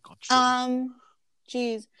 Oh my god, show.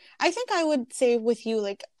 Geez. I think I would say with you,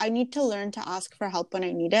 like, I need to learn to ask for help when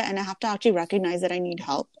I need it, and I have to actually recognize that I need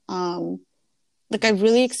help. Like I've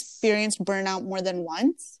really Yes. experienced burnout more than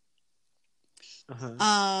once. Uh-huh.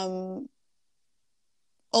 Um,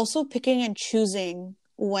 also picking and choosing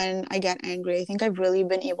when I get angry. I think I've really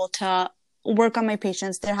been able to work on my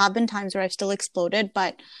patience. There have been times where I've still exploded,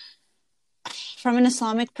 but from an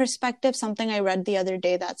Islamic perspective, something I read the other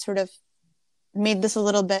day that sort of made this a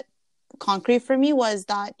little bit concrete for me was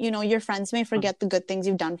that, you know, your friends may forget the good things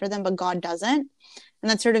you've done for them, but God doesn't. And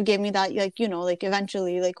that sort of gave me that, like, you know, like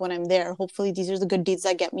eventually, like when I'm there, hopefully these are the good deeds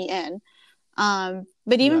that get me in.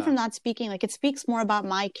 But even Yeah. from that speaking, like it speaks more about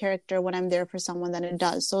my character when I'm there for someone than it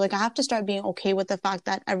does. So like I have to start being okay with the fact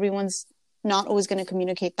that everyone's not always going to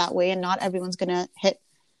communicate that way and not everyone's going to hit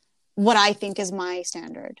what I think is my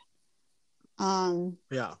standard.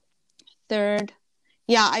 Yeah. Third,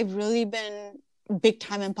 yeah, I've really been big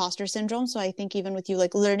time imposter syndrome. So I think even with you,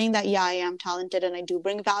 like learning that, yeah, I am talented and I do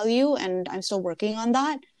bring value and I'm still working on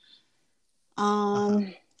that. Uh-huh.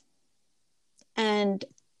 Um, and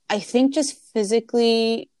I think just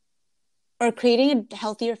physically or creating a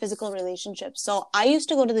healthier physical relationship. So I used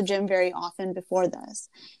to go to the gym very often before this.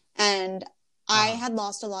 And I Uh-huh. had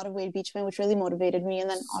lost a lot of weight at beach point, which really motivated me. And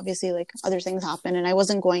then obviously like other things happened and I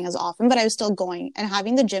wasn't going as often, but I was still going. And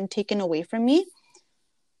having the gym taken away from me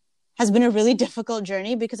has been a really difficult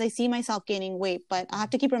journey because I see myself gaining weight, but I have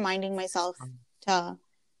to keep reminding myself to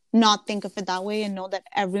not think of it that way and know that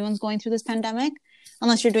everyone's going through this pandemic.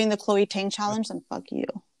 Unless you're doing the Chloe Ting challenge, then fuck you.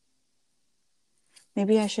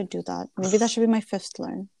 Maybe I should do that. Maybe that should be my fifth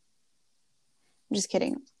learn. I'm just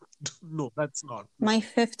kidding. No, that's not. My No.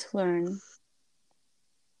 fifth learn.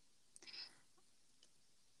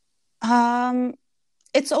 Um,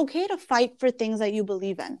 it's okay to fight for things that you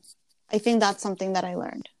believe in. I think that's something that I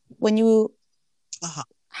learned. When you Uh-huh.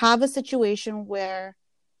 have a situation where,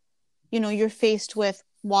 you know, you're faced with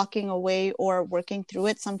walking away or working through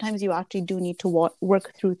it, sometimes you actually do need to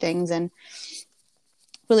work through things and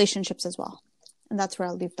relationships as well. And that's where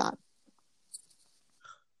I'll leave that.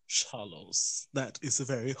 Shallows. That is a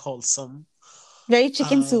very wholesome. Very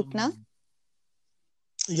chicken soup, na? Um,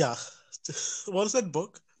 yeah. What is that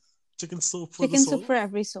book? Chicken Soup for the Chicken soup Soul? for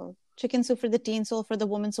every soul. Chicken soup for the teen soul, for the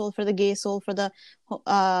woman soul, for the gay soul, for the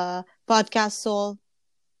podcast soul,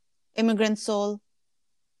 immigrant soul.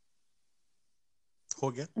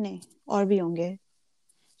 हो गया? नहीं, और भी होंगे.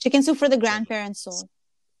 Chicken soup for the चलो. grandparents soul.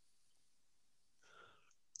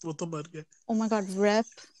 वो तो मर गए. Oh my god, rip.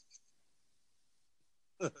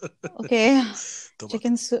 Okay. तो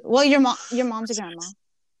Chicken बता. soup. Well, your mom's a grandma.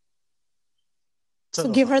 So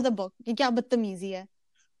चलो give her हाँ. the book. ये क्या बदतमीजी है.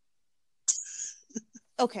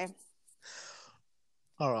 Okay.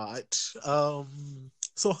 All right.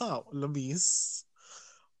 So how, Lamise,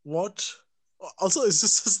 what? Also, is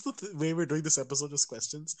this just the way we're doing this episode, just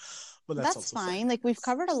questions? But that's That's also fine. fine. Like we've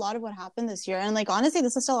covered a lot of what happened this year. And like honestly,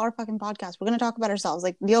 this is still our fucking podcast. We're gonna talk about ourselves.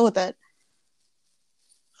 Like deal with it.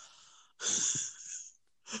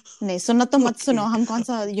 नहीं सुनना तो मत सुनो Okay. हम कौन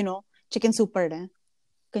सा you know chicken soup पढ़ रहे हैं.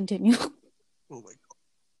 Continue. Oh my God.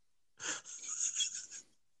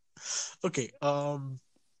 Okay.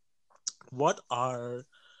 What are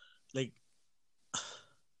like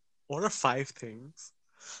what are 5 things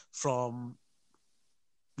from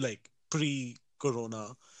like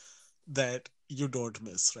pre-corona that you don't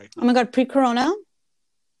miss right Oh my now? god, pre-corona.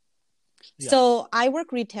 Yeah. So I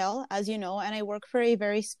work retail, as you know, and I work for a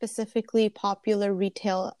very specifically popular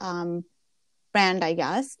retail brand, I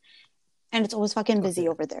guess. And it's always fucking busy Okay.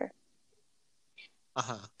 over there.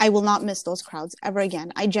 Uh-huh. I will not miss those crowds ever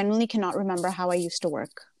again. I genuinely cannot remember how I used to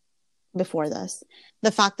work before this.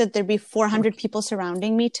 The fact that there'd be 400 people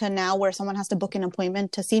surrounding me to now where someone has to book an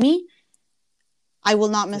appointment to see me, I will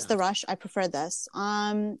not miss Yeah. the rush. I prefer this.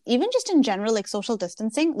 Even just in general, like social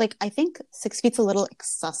distancing, like I think 6 feet's a little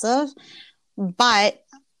excessive, but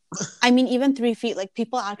I mean, even 3 feet, like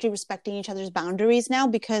people actually respecting each other's boundaries now,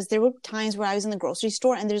 because there were times where I was in the grocery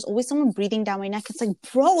store and there's always someone breathing down my neck. It's like,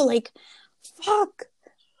 bro, like, fuck.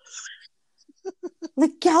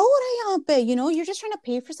 Like, क्या हो रहा है यहाँ पे? You know, you're just trying to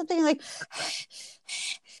pay for something. Like,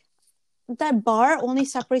 that bar only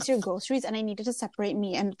separates your groceries, and I needed to separate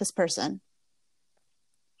me and this person.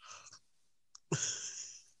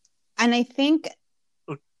 And I think,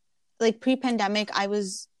 like, pre-pandemic, I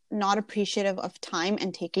was not appreciative of time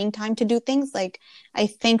and taking time to do things. Like, I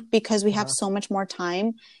think because we have Uh-huh. so much more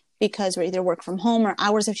time, because we either work from home or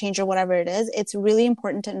hours have changed or whatever it is, it's really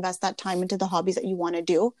important to invest that time into the hobbies that you want to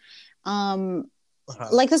do. Uh-huh.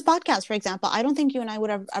 Like this podcast, for example. I don't think you and I would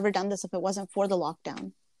have ever done this if it wasn't for the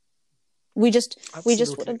lockdown. We just would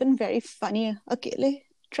Absolutely. have been very funny, akele,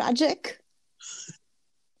 tragic.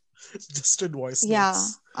 Just in voice Yeah.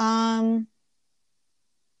 notes.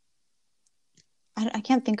 I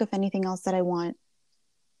can't think of anything else that I want.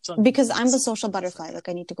 Some Because I'm the things. social butterfly. Like,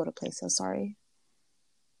 I need to go to places. Sorry.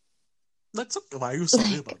 That's okay. Why are you sorry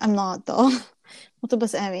Like, about I'm that? not, though. वो तो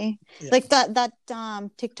बस ऐਵੇਂ. Yeah. Like that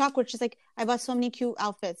TikTok where she's like, I bought so many cute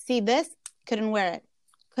outfits. See this? Couldn't wear it.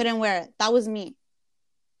 Couldn't wear it. That was me.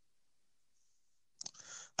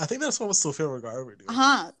 I think that's from a Sofia Vergara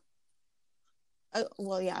video.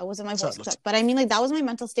 Well, yeah, it wasn't my voice Chalo. clip, but I mean, like, that was my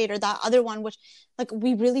mental state. Or that other one, which, like,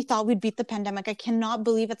 we really thought we'd beat the pandemic. I cannot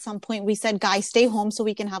believe at some point we said, guys, stay home so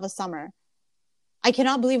we can have a summer. I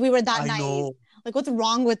cannot believe we were that I naive. know. Like, what's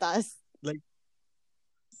wrong with us?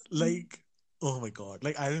 Like, oh my God.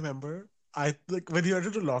 Like, I remember, when we went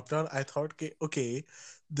into lockdown, I thought, okay,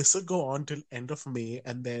 this will go on till end of May,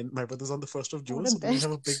 and then my birthday's on the 1st of June, What a so we'll bitch.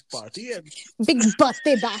 have a big party. And Big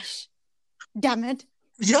birthday bash. Damn it.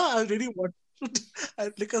 yeah, I really want.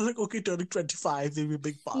 I was like, okay, turning 25, there'll be a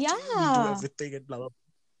big party. We'll do Yeah. everything and blah, blah,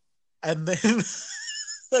 blah. And then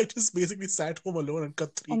I just basically sat home alone and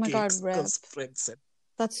cut Oh 3 my God, cakes rip. because friends said.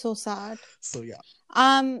 That's so sad. So yeah.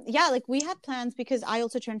 Yeah, like we had plans because I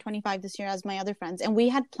also turned 25 this year as my other friends, and we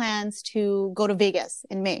had plans to go to Vegas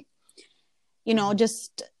in May. You know,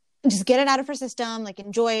 just get it out of our system, like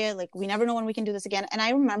enjoy it. Like we never know when we can do this again. And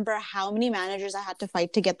I remember how many managers I had to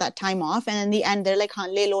fight to get that time off. And in the end, they're like,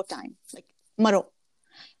 "Haan, le lo time, like maro."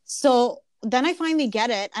 So then I finally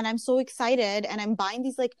get it, and I'm so excited, and I'm buying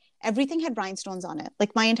these, like, everything had rhinestones on it.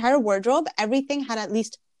 Like my entire wardrobe, everything had at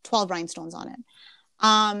least 12 rhinestones on it.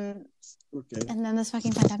 Okay. And then this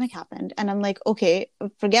fucking pandemic happened, and I'm like, okay,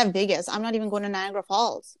 forget Vegas. I'm not even going to Niagara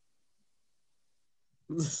Falls.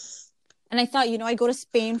 And I thought, I go to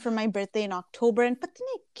Spain for my birthday in October, and पता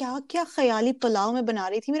नहीं क्या ख्याली पुलाव मैं बना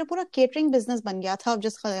रही थी. मेरा पूरा catering business बन गया था of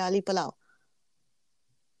just Khyali pulao.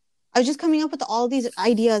 I was just coming up with all these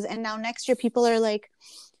ideas, and now next year people are like,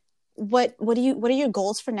 what are your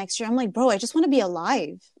goals for next year? I'm like, bro, I just want to be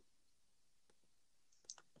alive.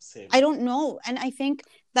 Same. I don't know. And I think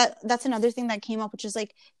that's another thing that came up, which is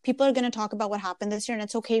like, people are going to talk about what happened this year, and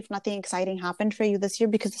it's okay if nothing exciting happened for you this year,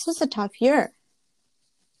 because this was a tough year.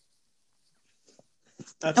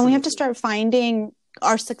 Absolutely. And we have to start finding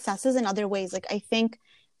our successes in other ways. Like, I think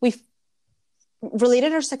we've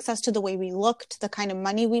related our success to the way we look, to the kind of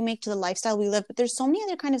money we make, to the lifestyle we live. But there's so many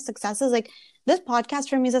other kind of successes. Like, this podcast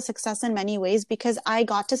for me is a success in many ways because I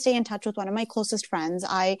got to stay in touch with one of my closest friends.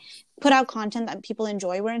 I put out content that people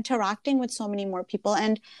enjoy. We're interacting with so many more people,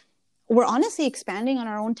 and we're honestly expanding on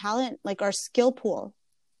our own talent, like our skill pool.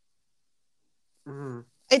 Mm-hmm.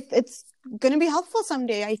 It's going to be helpful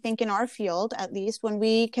someday, I think, in our field, at least, when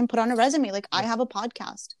we can put on a resume. Like, I have a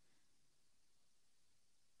podcast.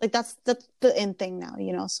 Like, that's the in thing now,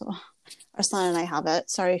 so Arslan and I have it.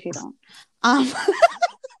 Sorry if you don't. Oh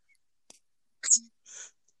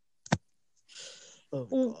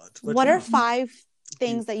God. But what are 5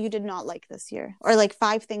 things that you did not like this year? Or like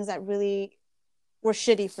 5 things that really were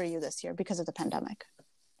shitty for you this year because of the pandemic?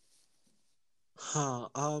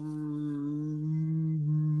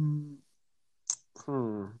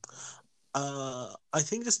 I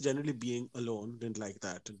think just generally being alone, didn't like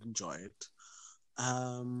that, didn't enjoy it.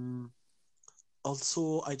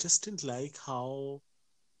 Also, I just didn't like how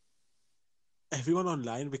everyone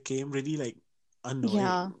online became really like annoying.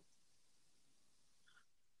 Yeah.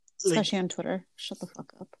 Especially on Twitter. Shut the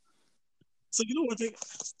fuck up. So you know what? Like,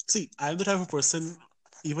 see, I'm the type of person,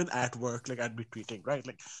 even at work, like I'd be tweeting, right?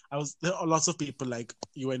 Like there are lots of people like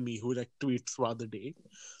you and me who like tweet throughout the day.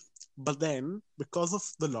 But then, because of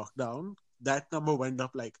the lockdown, that number went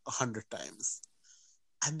up like 100 times.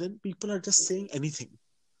 And then people are just saying anything.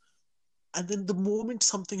 And then the moment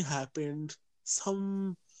something happened,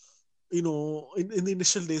 in the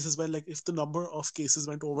initial days as well, like if the number of cases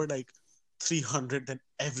went over like 300, then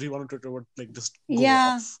everyone on Twitter would like just go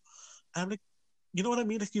off. And I'm like, you know what I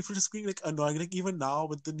mean? Like people just being like annoying. Like even now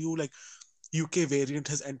with the new like UK variant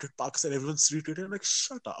has entered Pakistan, everyone's retweeting. I'm like,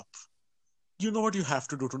 shut up. You know what you have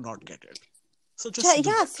to do to not get it. So just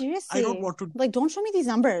seriously. I don't want to don't show me these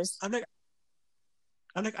numbers. I'm like,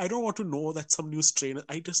 I don't want to know that some new strain.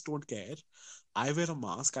 I just don't care. I wear a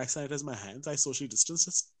mask. I sanitize my hands. I social distance.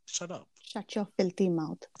 Just shut up. Shut your filthy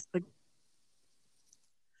mouth. Like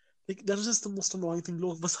that is just the most annoying thing.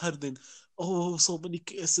 Log bas har din. Oh, so many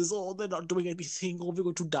cases. Oh, they're not doing anything. Oh, we're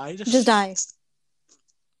going to die. Just die.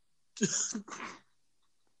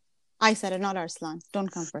 I said it, not Arslan.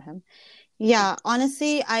 Don't come for him. Yeah,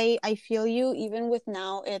 honestly, I feel you. Even with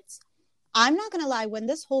now, I'm not going to lie, when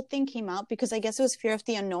this whole thing came out, because I guess it was fear of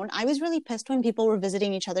the unknown, I was really pissed when people were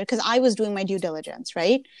visiting each other because I was doing my due diligence,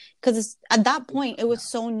 right? Because at that point, it was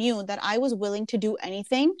so new that I was willing to do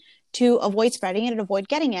anything to avoid spreading it and avoid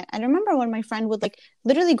getting it. And I remember when my friend would like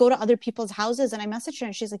literally go to other people's houses, and I messaged her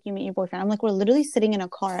and she's like, you meet your boyfriend? I'm like, we're literally sitting in a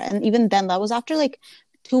car. And even then, that was after like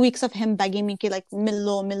 2 weeks of him begging me, like,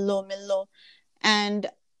 millo. And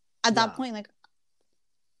at that point, like,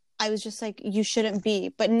 I was just like, you shouldn't be.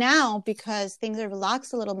 But now, because things are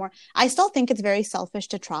relaxed a little more, I still think it's very selfish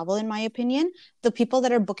to travel, in my opinion. The people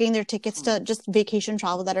that are booking their tickets to just vacation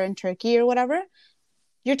travel that are in Turkey or whatever,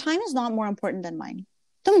 your time is not more important than mine.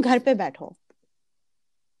 Tum ghar pe baitho.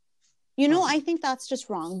 I think that's just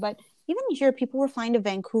wrong. But even here, people were flying to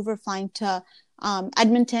Vancouver, flying to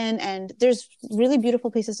Edmonton, and there's really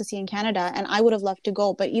beautiful places to see in Canada. And I would have loved to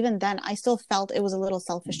go. But even then, I still felt it was a little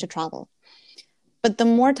selfish to travel. But the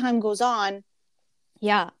more time goes on,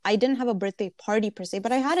 yeah, I didn't have a birthday party per se,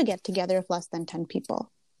 but I had a get together of less than 10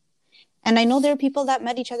 people. And I know there are people that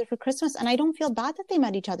met each other for Christmas, and I don't feel bad that they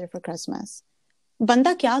met each other for Christmas.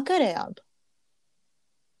 Banda kya kare ab?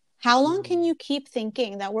 How long can you keep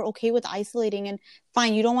thinking that we're okay with isolating and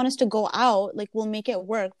fine, you don't want us to go out, like we'll make it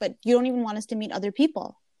work, but you don't even want us to meet other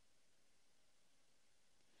people.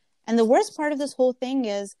 And the worst part of this whole thing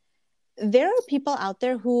is there are people out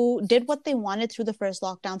there who did what they wanted through the first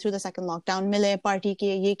lockdown, through the second lockdown, mile, party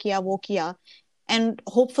kiya, ye kiya, wo kiya. And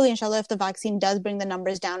hopefully, inshallah, if the vaccine does bring the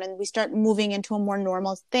numbers down and we start moving into a more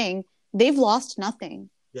normal thing, they've lost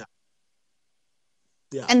nothing.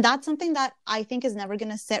 Yeah. And that's something that I think is never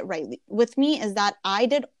going to sit right with me, is that I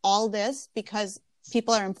did all this because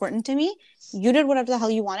people are important to me. You did whatever the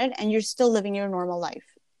hell you wanted, and you're still living your normal life.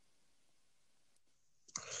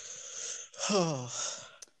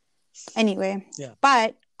 Anyway,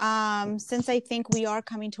 but since I think we are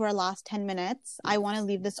coming to our last 10 minutes, I want to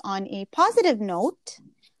leave this on a positive note.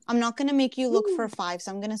 I'm not going to make you look for 5,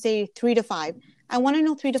 so I'm going to say 3 to 5. I want to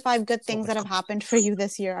know 3 to 5 good things that have happened for you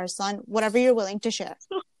this year, Arslan, whatever you're willing to share.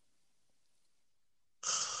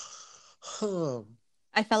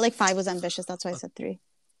 I felt like 5 was ambitious, that's why I said 3.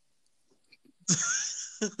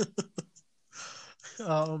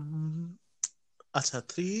 Acha,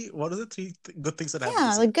 3. What are the 3 good things that happened?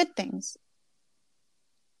 Yeah, like good things.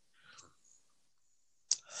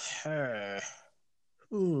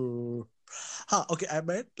 Okay,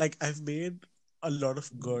 I've made a lot of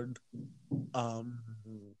good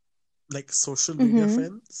like social media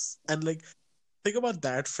friends, and like think about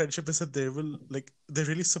that friendship is that they're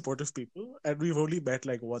really supportive people, and we've only met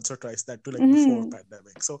like once or twice, that too like before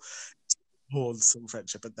pandemic, so it's wholesome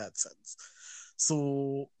friendship in that sense.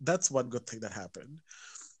 So that's one good thing that happened.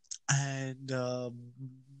 And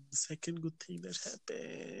second good thing that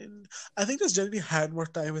happened, I think just generally had more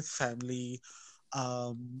time with family,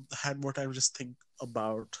 had more time to just think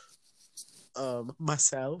about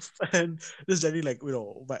myself, and just generally like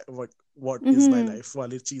what is my life,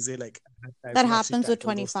 wale cheeze like that happens with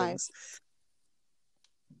 25,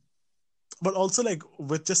 but also like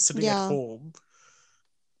with just sitting at home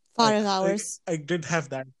far hours. I didn't have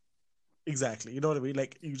that exactly, you know what I mean,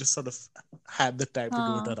 like you just sort of had the time to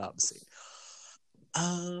do it around say.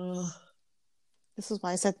 This is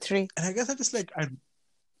why I said 3. And I guess I just like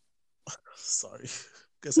sorry,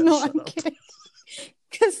 no, I'm kidding.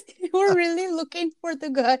 Because you were really looking for the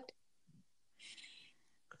good.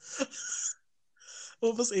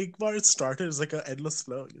 Well, was ek bar it started, it's like an endless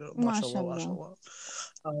flow, you know. Mashallah.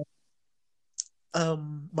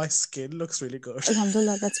 My skin looks really good.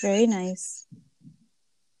 Alhamdulillah, that's very nice.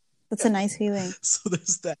 That's a nice feeling. So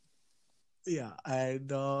there's that. Yeah,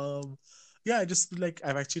 and I just like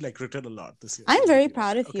I've actually like written a lot this year. I'm very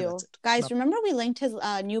proud of you. Guys, remember we linked his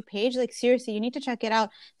new page? Like seriously, you need to check it out.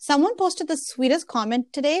 Someone posted the sweetest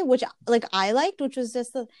comment today, which like I liked, which was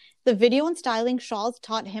just the video on styling shawls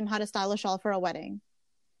taught him how to style a shawl for a wedding.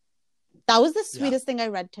 That was the sweetest thing I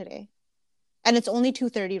read today. And it's only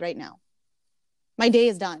 2:30 right now. My day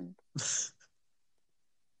is done.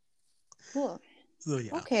 Cool. So,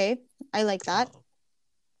 yeah. Okay. I like that.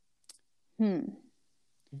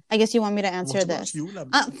 I guess you want me to answer this.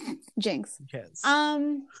 Jinx. Yes.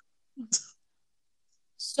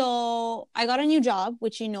 So I got a new job,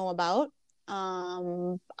 which you know about.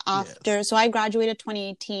 So I graduated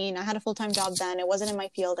 2018. I had a full-time job then. It wasn't in my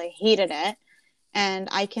field. I hated it. And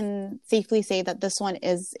I can safely say that this one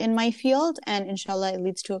is in my field, and inshallah it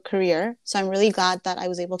leads to a career. So I'm really glad that I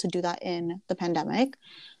was able to do that in the pandemic.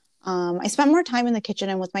 I spent more time in the kitchen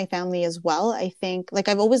and with my family as well. I think like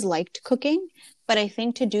I've always liked cooking, but I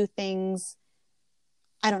think to do things,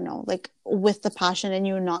 I don't know, like with the passion in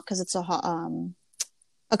you, not because it's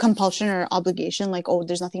a compulsion or obligation, like, oh,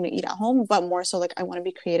 there's nothing to eat at home, but more so like I want to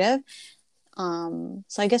be creative.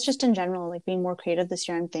 So I guess just in general, like being more creative this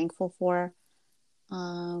year, I'm thankful for.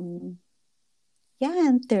 And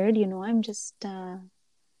third, I'm just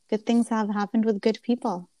good things have happened with good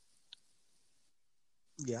people.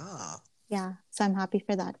 Yeah, so I'm happy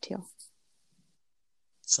for that too.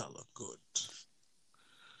 Chala, good.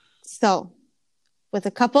 So with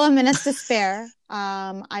a couple of minutes to spare,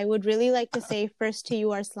 I would really like to say first to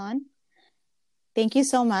you, Arslan, thank you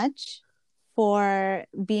so much for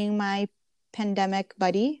being my pandemic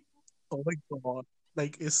buddy. Oh my God.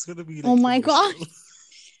 Like, it's gonna be Oh like my God. emotional.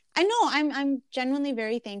 I know I'm genuinely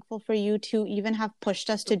very thankful for you to even have pushed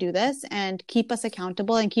us to do this and keep us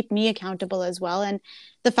accountable and keep me accountable as well. And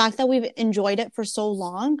the fact that we've enjoyed it for so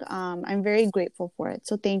long, I'm very grateful for it.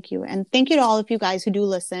 So thank you. And thank you to all of you guys who do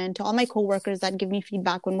listen, to all my coworkers that give me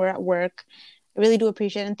feedback when we're at work. I really do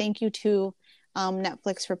appreciate it. And thank you to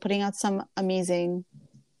Netflix for putting out some amazing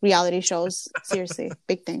reality shows. Seriously,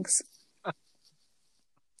 big thanks.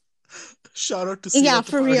 Shout out to Yeah, Sira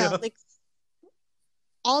for real. Taparia. Like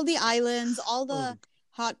all the islands, all Oh, the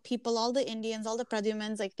hot people, all the Indians, all the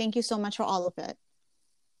Pradyumans, like thank you so much for all of it.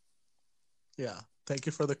 yeah. Thank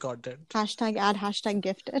you for the content. Hashtag ad, hashtag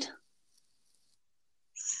gifted.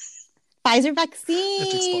 Pfizer Ethics vaccine.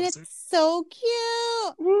 sponsored. It's so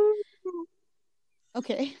cute. Woo!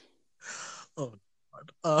 Okay. Oh,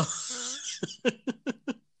 God.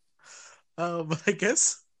 I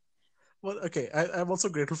guess. Well, okay. I'm also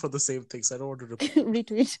grateful for the same things. I don't want to repeat.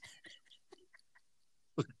 Retweet.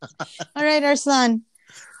 All right, Arslan.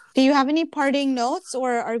 Do you have any parting notes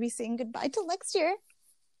or are we saying goodbye till next year?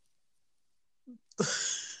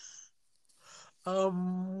 I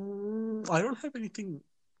don't have anything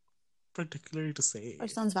particularly to say.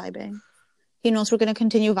 Arslan's vibing. He knows we're going to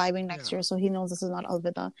continue vibing next Yeah. year, so he knows this is not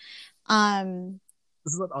Alvida. Um,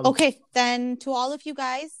 This is not other. okay, then to all of you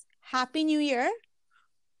guys, Happy New Year.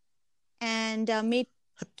 And may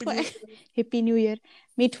Happy New Year. Happy New Year.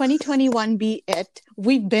 May 2021 be it.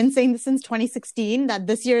 We've been saying this since 2016 that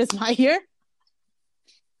this year is my year.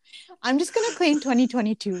 I'm just going to claim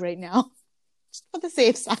 2022 right now, just for the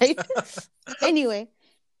safe side. Anyway,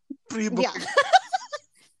 Pre-book. yeah.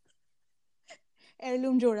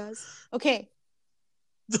 Heirloom Jodas. Okay,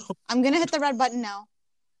 I'm going to hit the red button now.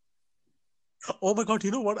 Oh my God,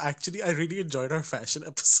 you know what? Actually, I really enjoyed our fashion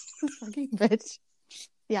episode. Fucking bitch.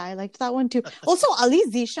 Yeah, I liked that one too. Also, Ali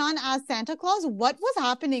Zishan as Santa Claus. What was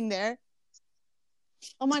happening there?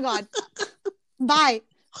 Oh my God. Bye.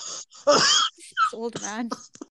 Old man.